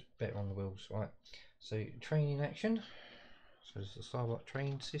it's better on the wheels. Right, so train in action. So it's the Stobart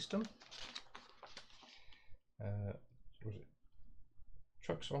train system. Was it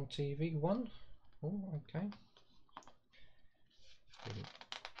Trucks on TV 1? Oh, okay.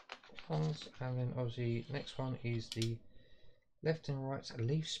 And then obviously next one is the left and right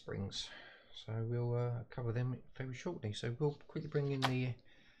leaf springs. So we'll cover them very shortly. So we'll quickly bring in the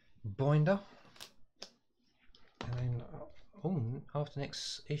binder, and then after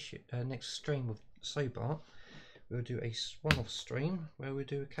next stream of Stobart, we'll do a one-off stream where we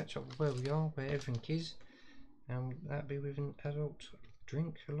do a catch up of where we are, where everything is, and that'll be with an adult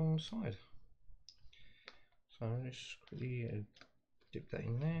drink alongside. So let's quickly dip that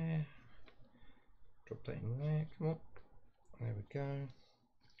in there, drop that in there, come on, there we go,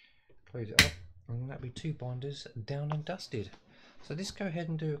 close it up, and that'll be 2 binders down and dusted. So let's go ahead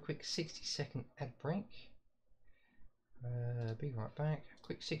and do a quick 60-second ad break. Be right back.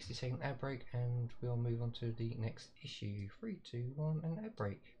 Quick 60-second ad break, and we'll move on to the next issue. 3, 2, 1, and ad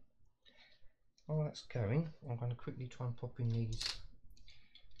break. While that's going, I'm going to quickly try and pop in these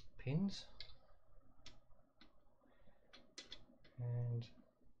pins, and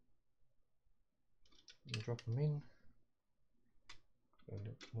drop them in. A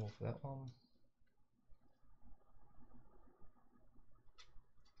little more for that one.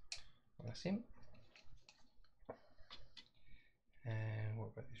 That's in. And what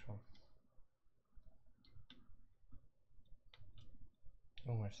about this one?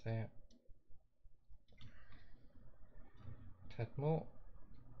 Almost there. Tad more.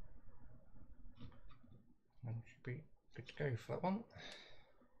 And should be good to go for that one.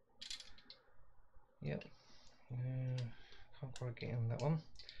 Yep. Can't quite get in that one.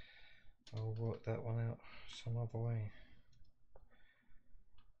 I'll work that one out some other way.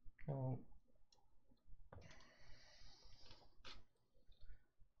 Come on.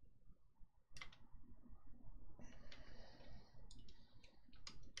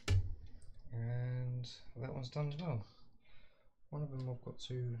 And that one's done as well. One of them I've got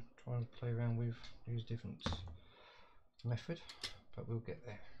to try and play around with, use different method, but we'll get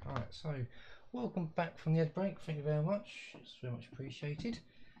there. Alright, so welcome back from the ad break. Thank you very much, it's very much appreciated,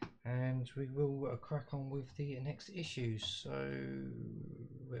 and we will crack on with the next issues. So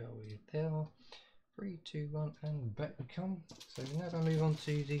where are we there? 3, 2, 1, and back we come. So we're now going to move on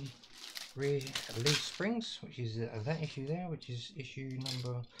to the rear leaf springs, which is that issue there, which is issue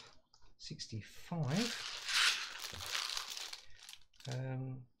number 65.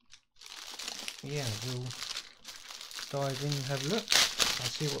 Yeah, we'll dive in and have a look and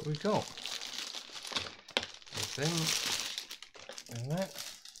see what we've got. There's them and that.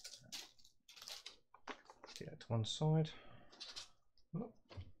 Get that to one side. And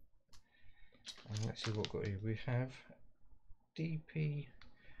let's see what we've got here. We have DP12,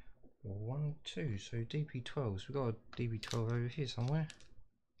 so DP12s. We've got a DP12 over here somewhere.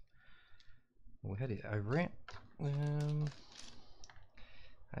 We had it over it.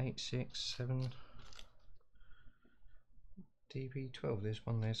 8, 6, 7. DP12. There's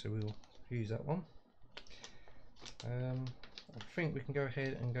one there, so we'll use that one. I think we can go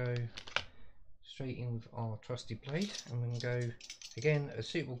ahead and go straight in with our trusty blade, and we can go again a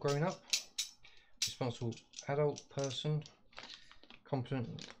suitable grown up, responsible adult person,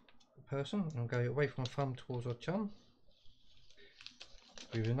 competent person, and go away from our thumb towards our chum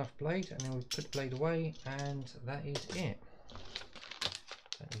with enough blade, and then we'll put the blade away, and that is it.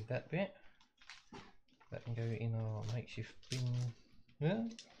 Don't need that bit. That can go in our makeshift bin. Yeah.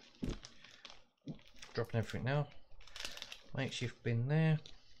 Dropping everything now. Makeshift bin there.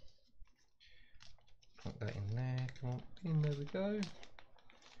 Put that in there. Come on, in there we go.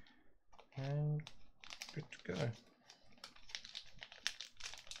 And good to go.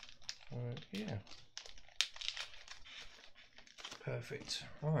 Yeah. Perfect.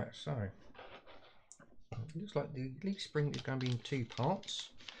 Right, so it looks like the leaf spring is going to be in two parts.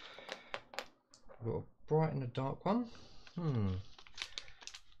 We've got a bright and a dark one.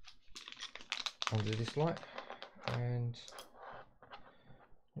 Under this light, and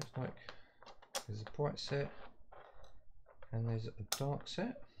looks like there's a bright set and there's a dark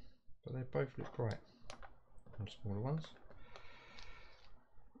set, but they both look bright. Some smaller ones.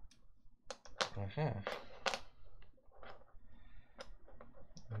 Aha.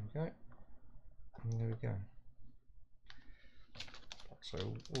 There we go. And there we go. So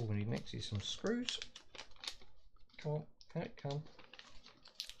all we need next is some screws. Come on, out it come.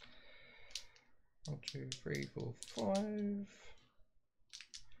 1, 2, 3, 4, 5.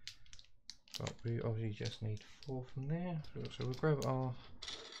 But we obviously just need 4 from there. So we'll grab our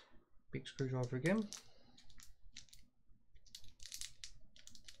big screwdriver again.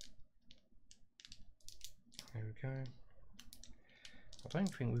 There we go. I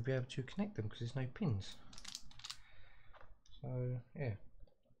don't think we'll be able to connect them because there's no pins. So yeah.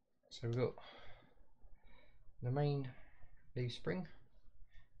 So we've got the main leaf spring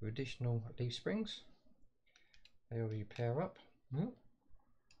with additional leaf springs. They already pair up.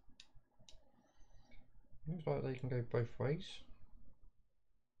 Looks like they can go both ways.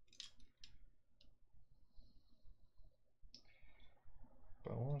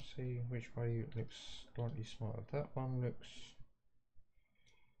 But I want to see which way it looks slightly smarter. That one looks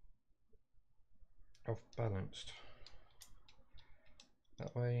off balanced.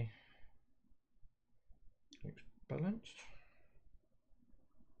 That way looks balanced.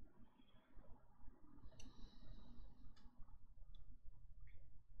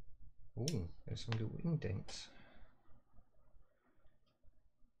 Oh, there's some little indents.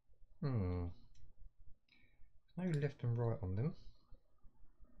 There's no left and right on them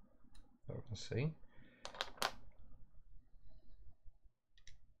that I can see.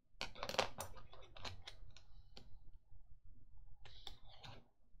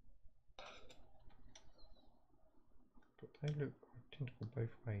 But they look identical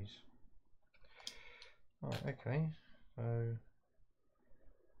both ways. Alright, okay, so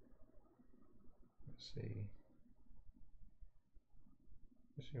let's see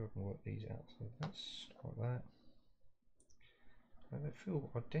if I can work these out. So that's like that. So they feel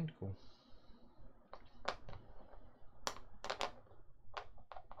identical.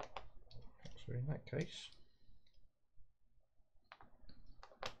 So in that case,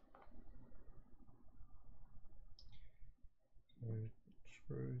 so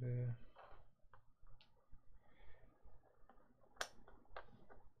screw there.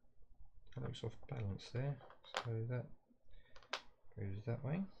 That looks off balance there, so that goes that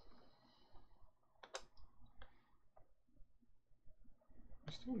way.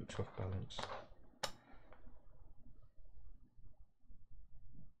 It still looks off balance.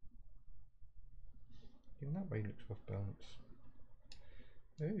 Even that way looks off balance.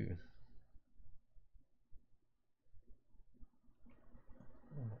 Ooh.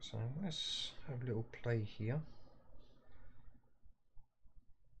 Alright, so let's have a little play here.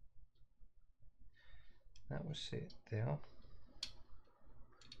 That will sit there.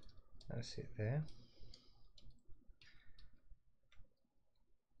 That'll sit there.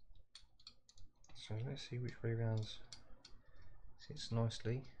 So let's see which way round sits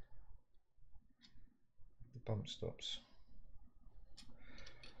nicely. The bump stops.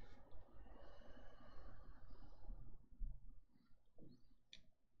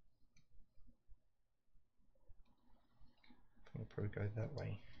 I'll probably go that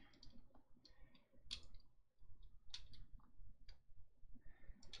way.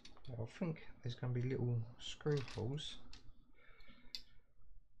 I think there's going to be little screw holes.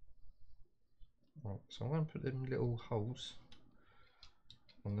 Right, so I'm going to put them little holes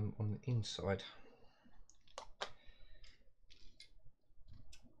on them on the inside.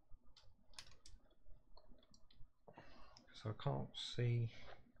 So I can't see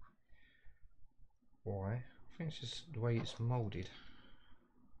why. I think it's just the way it's moulded.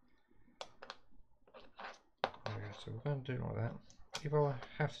 There we go. So we're going to do it like that. If I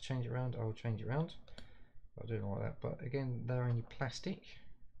have to change it around, I'll change it around. I'll do it like that. But again, they're only plastic.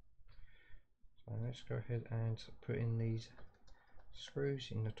 So let's go ahead and put in these screws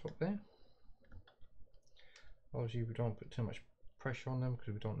in the top there. Obviously we don't put too much pressure on them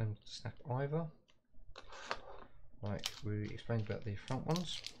because we don't want them to snap either. Like we explained about the front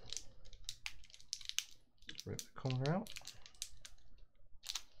ones. Rip the corner out.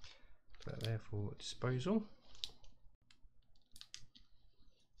 Put that there for disposal.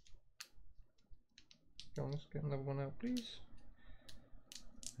 Go on, let's get another one out please.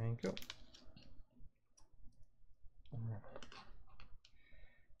 There you go.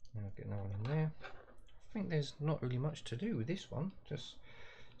 Now get another one in there. I think there's not really much to do with this one, just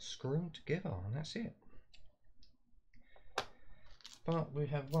screw them together and that's it. But we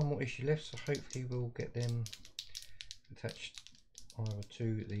have one more issue left, so hopefully we'll get them attached either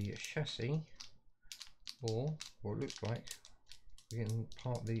to the chassis or what it looks like we're getting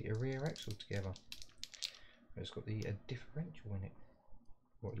part of the rear axle together. It's got the differential in it,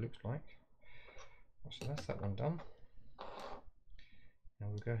 what it looks like. So that's that one done. Now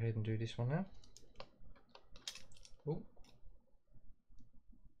we'll go ahead and do this one now. Oh.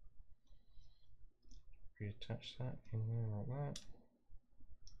 Reattach that in there like that.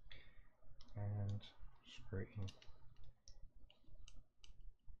 And screw it in.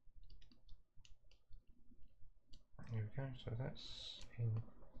 There we go, so that's in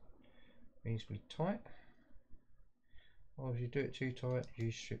reasonably tight. Or if you do it too tight,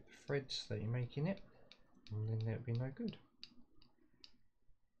 you strip the threads that you're making it, and then that'll be no good.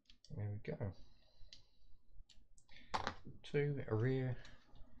 There we go. 2 rear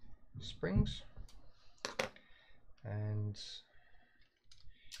springs, and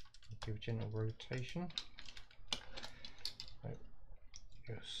give a gentle rotation. So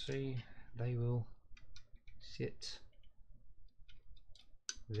you'll see they will sit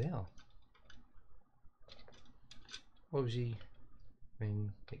there. Obviously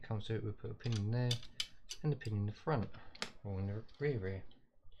when it comes to it, we'll put a pin in there and a pin in the front or in the rear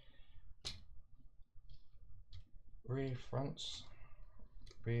fronts,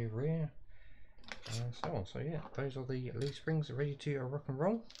 rear and so on. So yeah, those are the leaf springs ready to rock and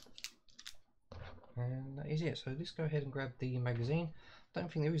roll, and that is it. So let's go ahead and grab the magazine. Don't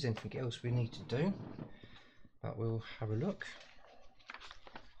think there is anything else we need to do, but we'll have a look.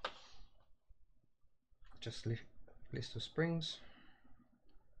 Just list of springs,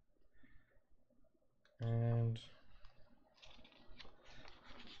 and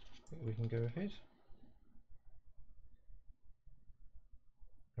we can go ahead.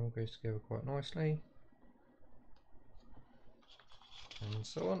 It all goes together quite nicely, and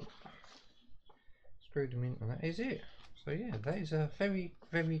so on. Screw them in, and that is it. So yeah, that is a very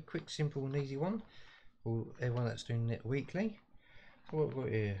quick, simple and easy one for everyone that's doing it weekly. What have we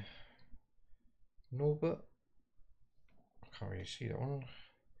got here? Norbert. I can't really see that one.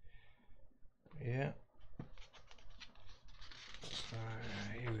 Yeah. So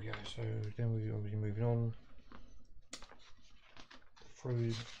here we go. So then we're obviously moving on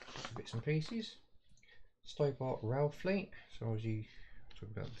through bits and pieces. Stobart rail fleet. So obviously talk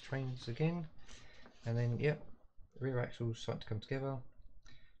about the trains again, and then yep, rear axle starting to come together.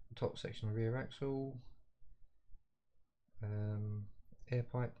 The top section of rear axle, air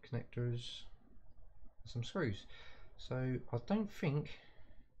pipe connectors, some screws. So I don't think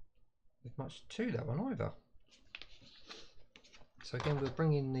there's much to that one either. So again, we'll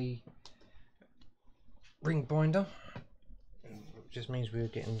bring in the ring binder. It just means we're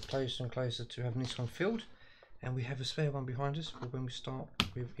getting closer and closer to having this one filled, and we have a spare one behind us for when we start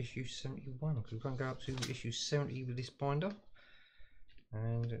with issue 71, because we're going to go up to issue 70 with this binder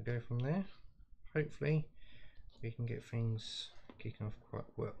and go from there. Hopefully we can get things kicking off quite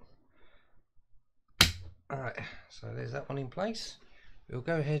well. Alright, so there's that one in place. we'll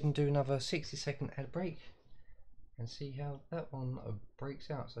go ahead and do another 60-second ad break and see how that one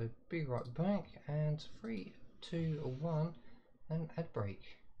breaks out. So be right back, and 3, 2, 1, and ad break.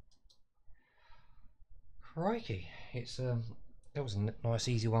 Crikey, it's that was a nice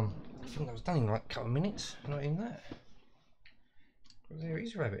easy one. I think that was done in like a couple of minutes, not in that. But there it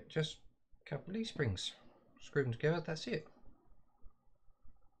is, rabbit, just a couple of these springs, screw them together, that's it.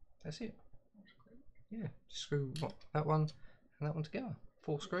 That's it. Yeah, just screw that one and that one together.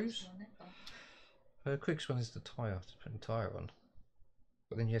 4 screws. The quickest one is the tyre, to put the tyre on.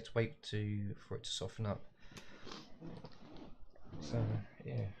 But then you have to wait for it to soften up. So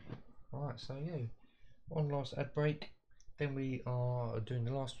yeah. Right, so yeah. One last ad break. Then we are doing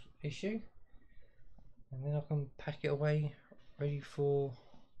the last issue. And then I can pack it away, ready for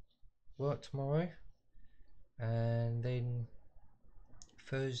work tomorrow. And then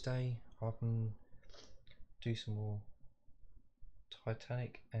Thursday I can do some more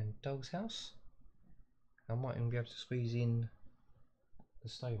Titanic and Doll's House. I might even be able to squeeze in the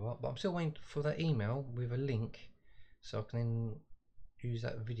stable up, but I'm still waiting for that email with a link so I can then use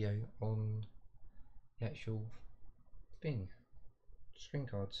that video on the actual thing, string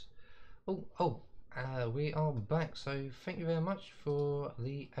cards. We are back, so thank you very much for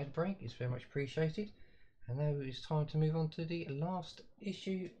the ad break, it's very much appreciated. And now it's time to move on to the last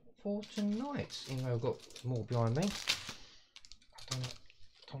issue for tonight, even though I've got more behind me. I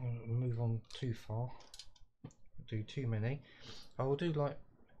don't want to move on too far, do too many. I will do like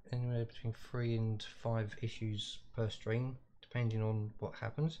anywhere between 3 and 5 issues per stream, depending on what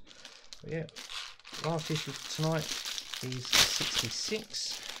happens. But yeah, last issue for tonight is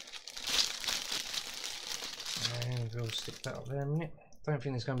 66, and we'll stick that up there in a minute. Don't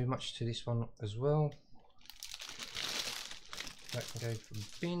think there's going to be much to this one as well. That can go for the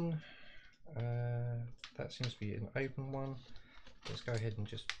bin. That seems to be an open one. Let's go ahead and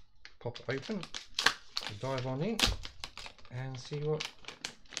just pop it open, dive on in and see what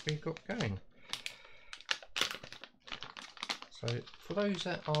we've got going. So for those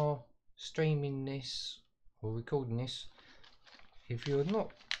that are streaming this or recording this, if you're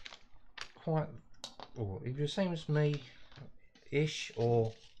not quite, or if you're the same as me ish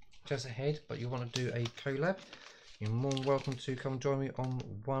or just ahead, but you want to do a collab, you're more than welcome to come join me on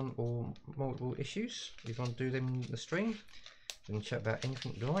one or multiple issues. If you want to do them in the stream, you can chat about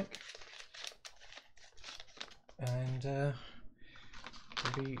anything you like, and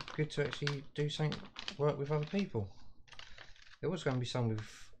it'd be good to actually do something, work with other people. There was going to be some with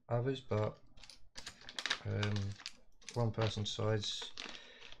others, but one person decides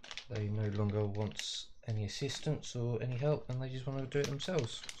they no longer wants any assistance or any help, and they just want to do it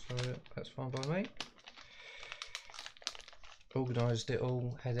themselves. So that's fine by me. Organised it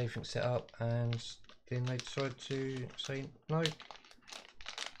all, had everything set up, and then they decided to say no,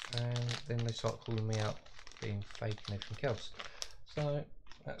 and then they start calling me out being fake and everything else. So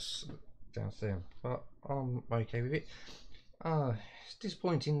that's down to them, but I'm okay with it. It's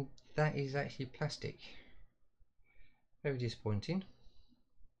disappointing that is actually plastic, very disappointing.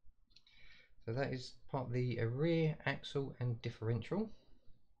 So that is part of the rear axle and differential.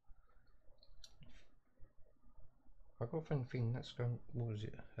 I got a thing that's going, what was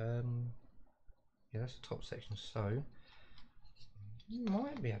it? Yeah, that's the top section, so you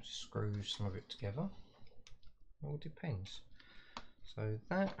might be able to screw some of it together. It all depends. So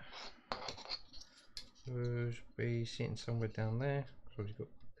that should be sitting somewhere down there, because we've got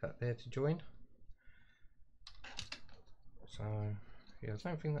that there to join. So yeah, I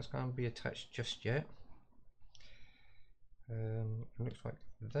don't think that's going to be attached just yet. It looks like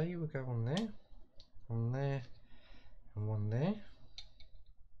they will go on there, and one there.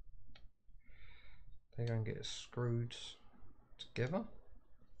 They're going to get screwed together.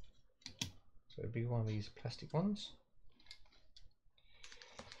 So it'll be one of these plastic ones.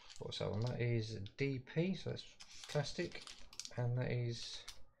 What's that one? That is DP, so that's plastic, and that is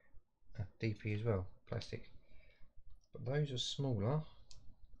DP as well, plastic. But those are smaller.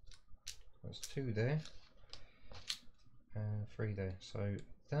 There's 2 there and 3 there. So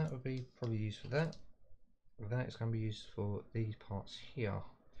that would be probably used for that. That is going to be used for these parts here.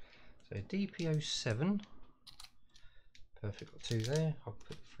 So DP07, perfect, got 2 there. I'll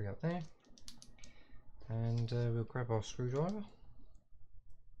put 3 up there, and we'll grab our screwdriver,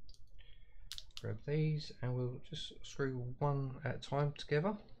 grab these, and we'll just screw one at a time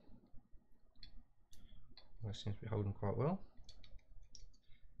together. That seems to be holding quite well.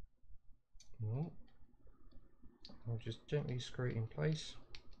 I'll just gently screw it in place.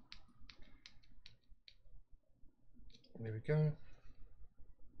 There we go.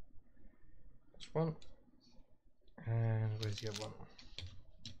 That's one. And where's the other one?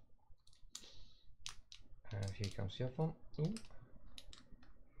 And here comes the other one. Ooh.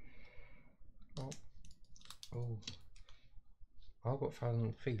 Oh. Oh. I've got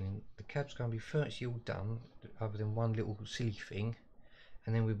a feeling the cab's going to be virtually all done, other than one little silly thing,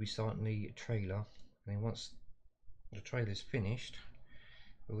 and then we'll be starting the trailer. And then once the trailer's finished,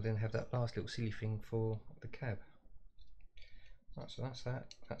 we'll then have that last little silly thing for the cab. Right, so that's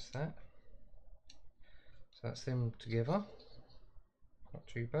that. That's that. So that's them together. Not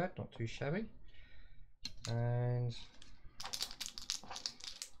too bad, not too shabby. And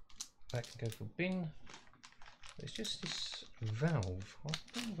that can go for bin. It's just this valve. I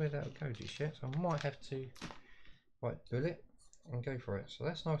don't know where that'll go just yet, so I might have to bullet and go for it. So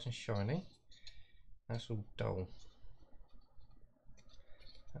that's nice and shiny. That's all dull.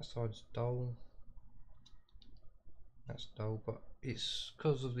 That side's dull. That's dull, but it's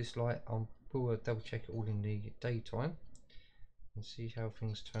because of this light. We'll double check it all in the daytime and see how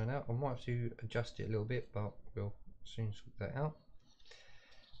things turn out. I might have to adjust it a little bit, but we'll soon sort that out.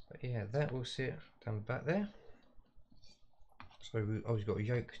 But yeah, that will sit down the back there. So we've always got a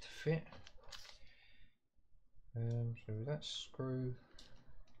yoke to fit. So with that screw,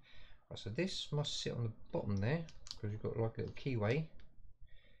 right, so this must sit on the bottom there because you've got like a little keyway.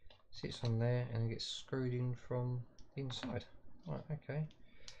 Sits on there and gets screwed in from the inside. Right, okay.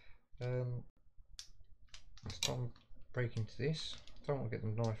 Let's try and break into this. Don't want to get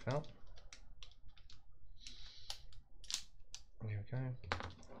the knife out. There we go.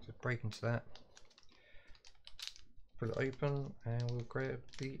 So break into that. Pull it open and we'll grab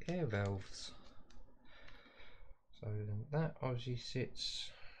the air valves. So then that obviously sits,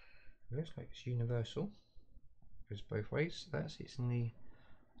 looks like it's universal, goes both ways. So that sits in the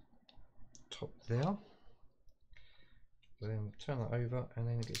top there. So then turn that over and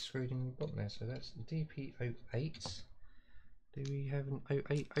then it gets screwed in the bottom there. So that's DP08. Do we have an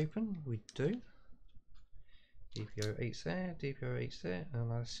 08 open? We do. DP08's there, DP08's there, and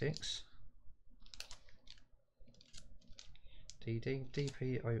another 6.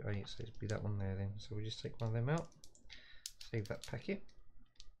 DP08, so it'll be that one there then. So we'll just take one of them out, save that packet,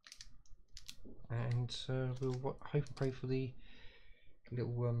 and we'll hope and pray for the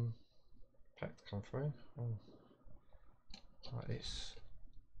little pack to come through. Like this,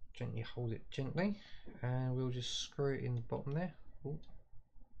 gently hold it gently, and we'll just screw it in the bottom there. Ooh.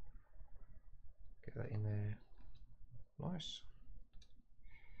 Get that in there, nice.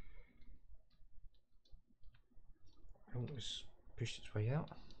 And we'll just push its way out.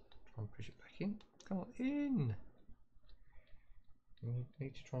 Try and push it back in. Come on in. You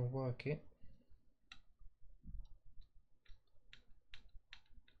need to try and work it.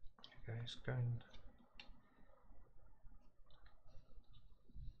 Okay, it's going.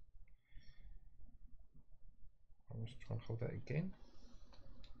 I'm just trying to hold that again.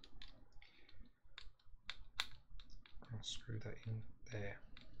 I'll screw that in there.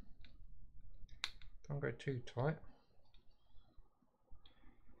 Don't go too tight.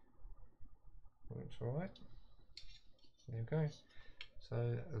 Looks alright. There we go.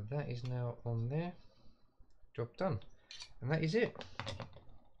 So that is now on there. Job done. And that is it.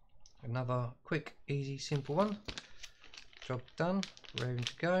 Another quick, easy, simple one. Job done. Ready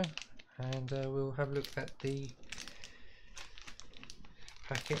to go. And we'll have a look at the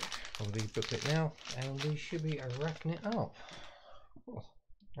packet or the booklet now, and we should be wrapping it up. Oh.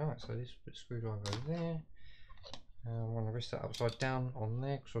 Alright, so this screwdriver over there. I'm going to rest that upside down on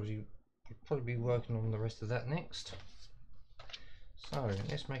there because obviously we'll probably be working on the rest of that next. So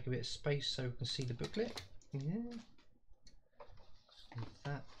let's make a bit of space so we can see the booklet. Yeah. Leave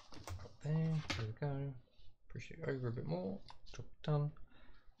that up there. There we go. Push it over a bit more. Job done.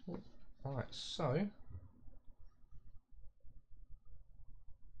 Alright, so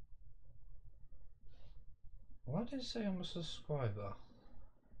why did it say I'm a subscriber?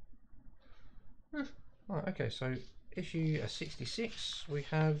 Right, okay, so issue 66, we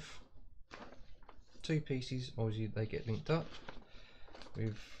have 2 pieces. Obviously they get linked up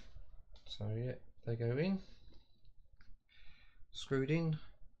with, so yeah, they go in, screwed in,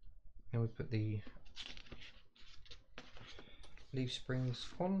 and we put the leaf springs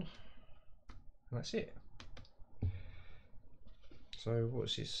on, and that's it. So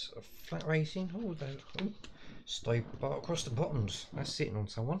what's this, a flat racing? Oh, staple bar across the bottoms. That's sitting on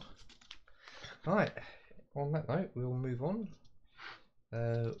someone. Right, on that note, we'll move on.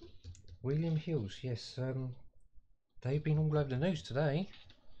 William Hills, yes, they've been all over the news today.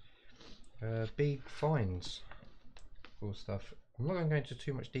 Big fines for stuff. I'm not going to go into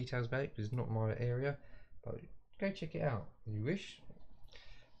too much details about it because it's not my area, but go check it out if you wish.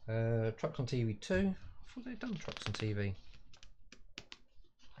 Trucks on TV 2. I thought they'd done Trucks on TV.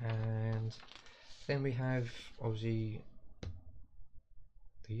 And Then we have obviously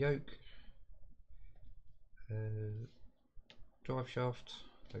the yoke, drive shaft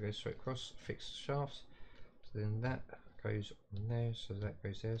that goes straight across, fixed shafts. So then that goes on there, so that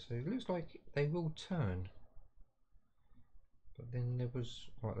goes there. So it looks like they will turn. But then there was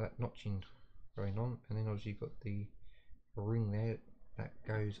like that notching going on, and then obviously you've got the ring there that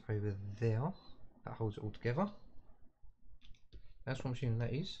goes over there, that holds it all together. That's what I'm assuming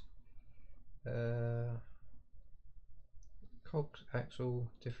that is. Cogs,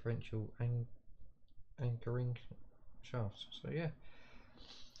 axle, differential, and anchoring shafts. So yeah,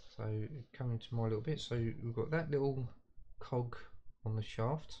 so coming to my little bit, so we've got that little cog on the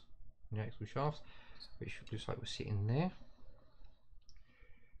shaft, the axle shaft, which looks like we're sitting there.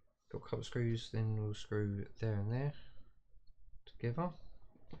 Got a couple of screws, then we'll screw there and there together,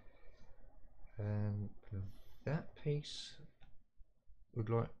 and that piece would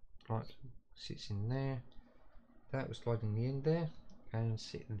like sits in there. That will slide in the end there and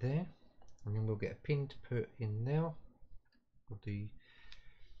sit there, and then we'll get a pin to put in now of the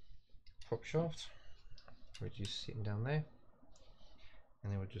prop shaft, which is sitting down there,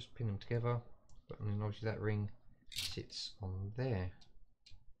 and then we'll just pin them together. But then obviously that ring sits on there.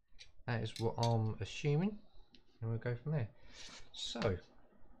 That is what I'm assuming, and we'll go from there. So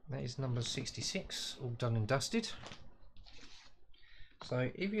that is number 66, all done and dusted. So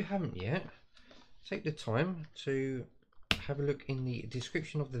if you haven't yet, take the time to have a look in the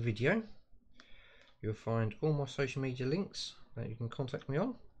description of the video. You'll find all my social media links that you can contact me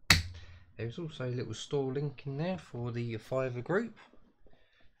on. There's also a little store link in there for the Fiverr group.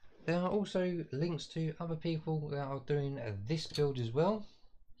 There are also links to other people that are doing this build as well.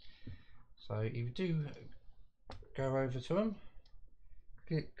 So if you do go over to them,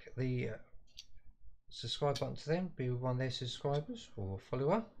 click the subscribe button to them, be one of their subscribers or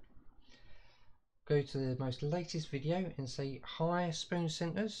follower. Go to the most latest video and say hi Spoon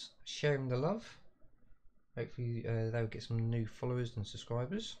Centers, sharing the love. Hopefully they'll get some new followers and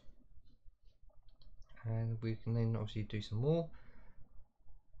subscribers, and we can then obviously do some more.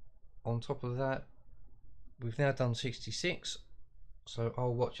 On top of that, we've now done 66, so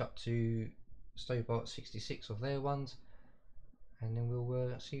I'll watch up to Stobart 66 of their ones, and then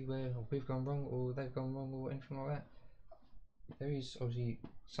we'll see where we've gone wrong or they've gone wrong or anything like that. There is obviously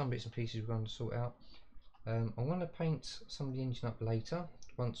some bits and pieces we're going to sort out. I'm going to paint some of the engine up later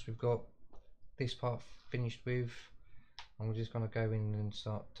once we've got this part finished with. I'm just going to go in and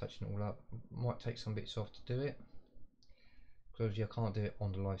start touching it all up. Might take some bits off to do it, because I can't do it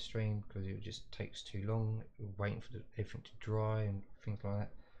on the live stream because it just takes too long waiting for everything to dry and things like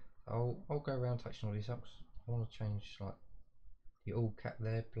that. I'll go around touching all these up. I want to change like the all cap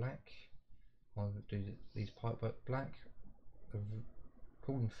there black. I'll do these pipework black, the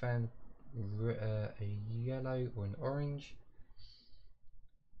cooling fan a yellow or an orange,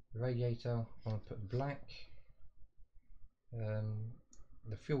 the radiator I want to put black,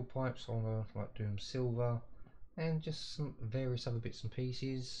 the fuel pipes I want to like do them silver, and just some various other bits and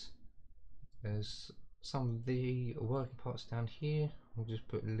pieces. There's some of the working parts down here, I'll just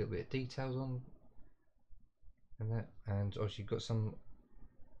put a little bit of details on and that, and obviously you've got some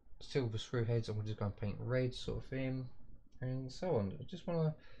silver screw heads I'm just going to paint red sort of thing, and so on. I just want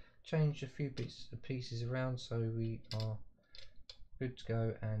to change a few bits and pieces around so we are good to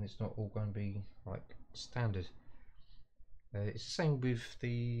go and it's not all going to be like standard. It's the same with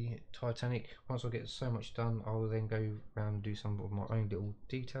the Titanic. Once I get so much done, I'll then go around and do some of my own little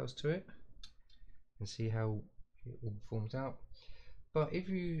details to it and see how it all forms out. But if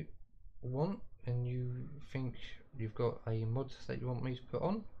you want and you think you've got a mod that you want me to put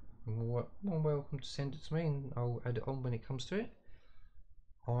on, you're more welcome to send it to me and I'll add it on when it comes to it.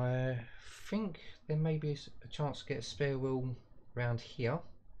 I think there may be a chance to get a spare wheel around here,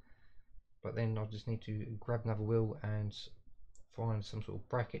 but then I just need to grab another wheel and find some sort of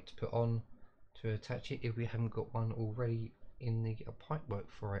bracket to put on to attach it if we haven't got one already in the pipework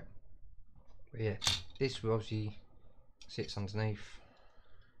for it. But yeah, this will obviously sits underneath.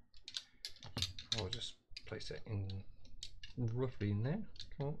 I'll just place that in roughly in there.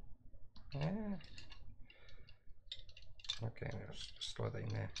 Come on. Ah. Okay, now just slide that in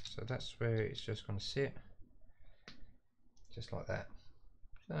there. So that's where it's just going to sit, just like that.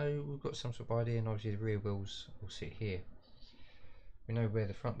 So we've got some sort of idea, and obviously the rear wheels will sit here. We know where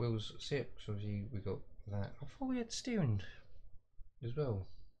the front wheels sit, so obviously we got that. I thought we had steering as well,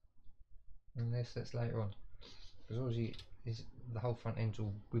 unless that's later on, because obviously the whole front end's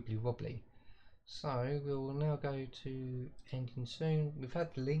all wibbly wobbly. So we'll now go to engine soon. We've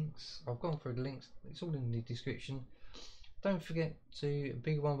had the links, I've gone through the links, it's all in the description. don't forget to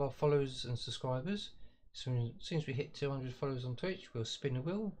be one of our followers and subscribers. So as soon as we hit 200 followers on Twitch, we'll spin a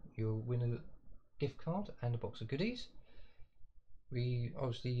wheel. You'll win a gift card and a box of goodies. We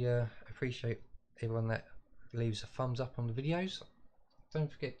obviously appreciate everyone that leaves a thumbs up on the videos.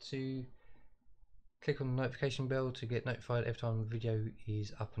 Don't forget to click on the notification bell to get notified every time the video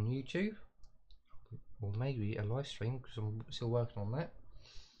is up on YouTube, or maybe a live stream, because I'm still working on that.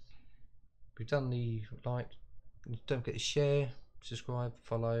 We've done the like. Don't forget to share, subscribe,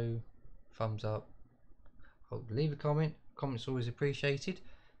 follow, thumbs up. Leave a comment. Comments always appreciated,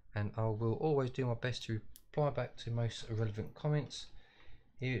 and I will always do my best to reply back to most relevant comments.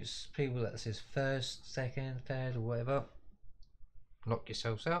 It's people that says first, second, third, or whatever. Knock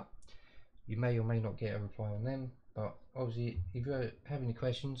yourselves out. You may or may not get a reply on them, but obviously if you have any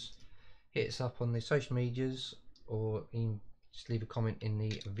questions, hit us up on the social medias, or just leave a comment in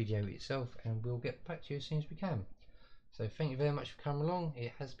the video itself, and we'll get back to you as soon as we can. So thank you very much for coming along.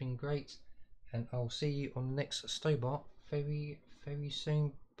 It has been great, and I'll see you on the next Stobart very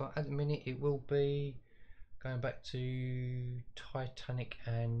soon. But at the minute it will be going back to Titanic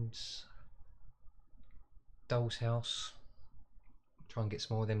and Doll's House. Try and get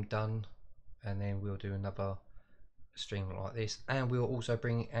some more of them done, and then we'll do another stream like this, and we'll also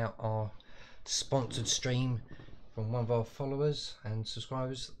bring out our sponsored stream from one of our followers and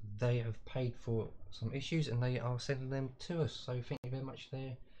subscribers. They have paid for some issues and they are sending them to us, so thank you very much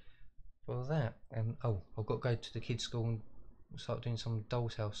there for that. And oh, I've got to go to the kids' school and start doing some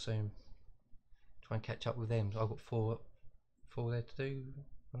Doll's House soon. Try and catch up with them. I've got four there to do.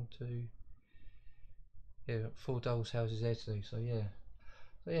 1, 2, yeah, 4 Doll's Houses there to do. So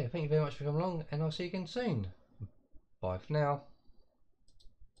yeah, thank you very much for coming along, and I'll see you again soon. Bye for now.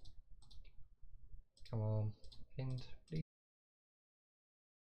 Come on, end please.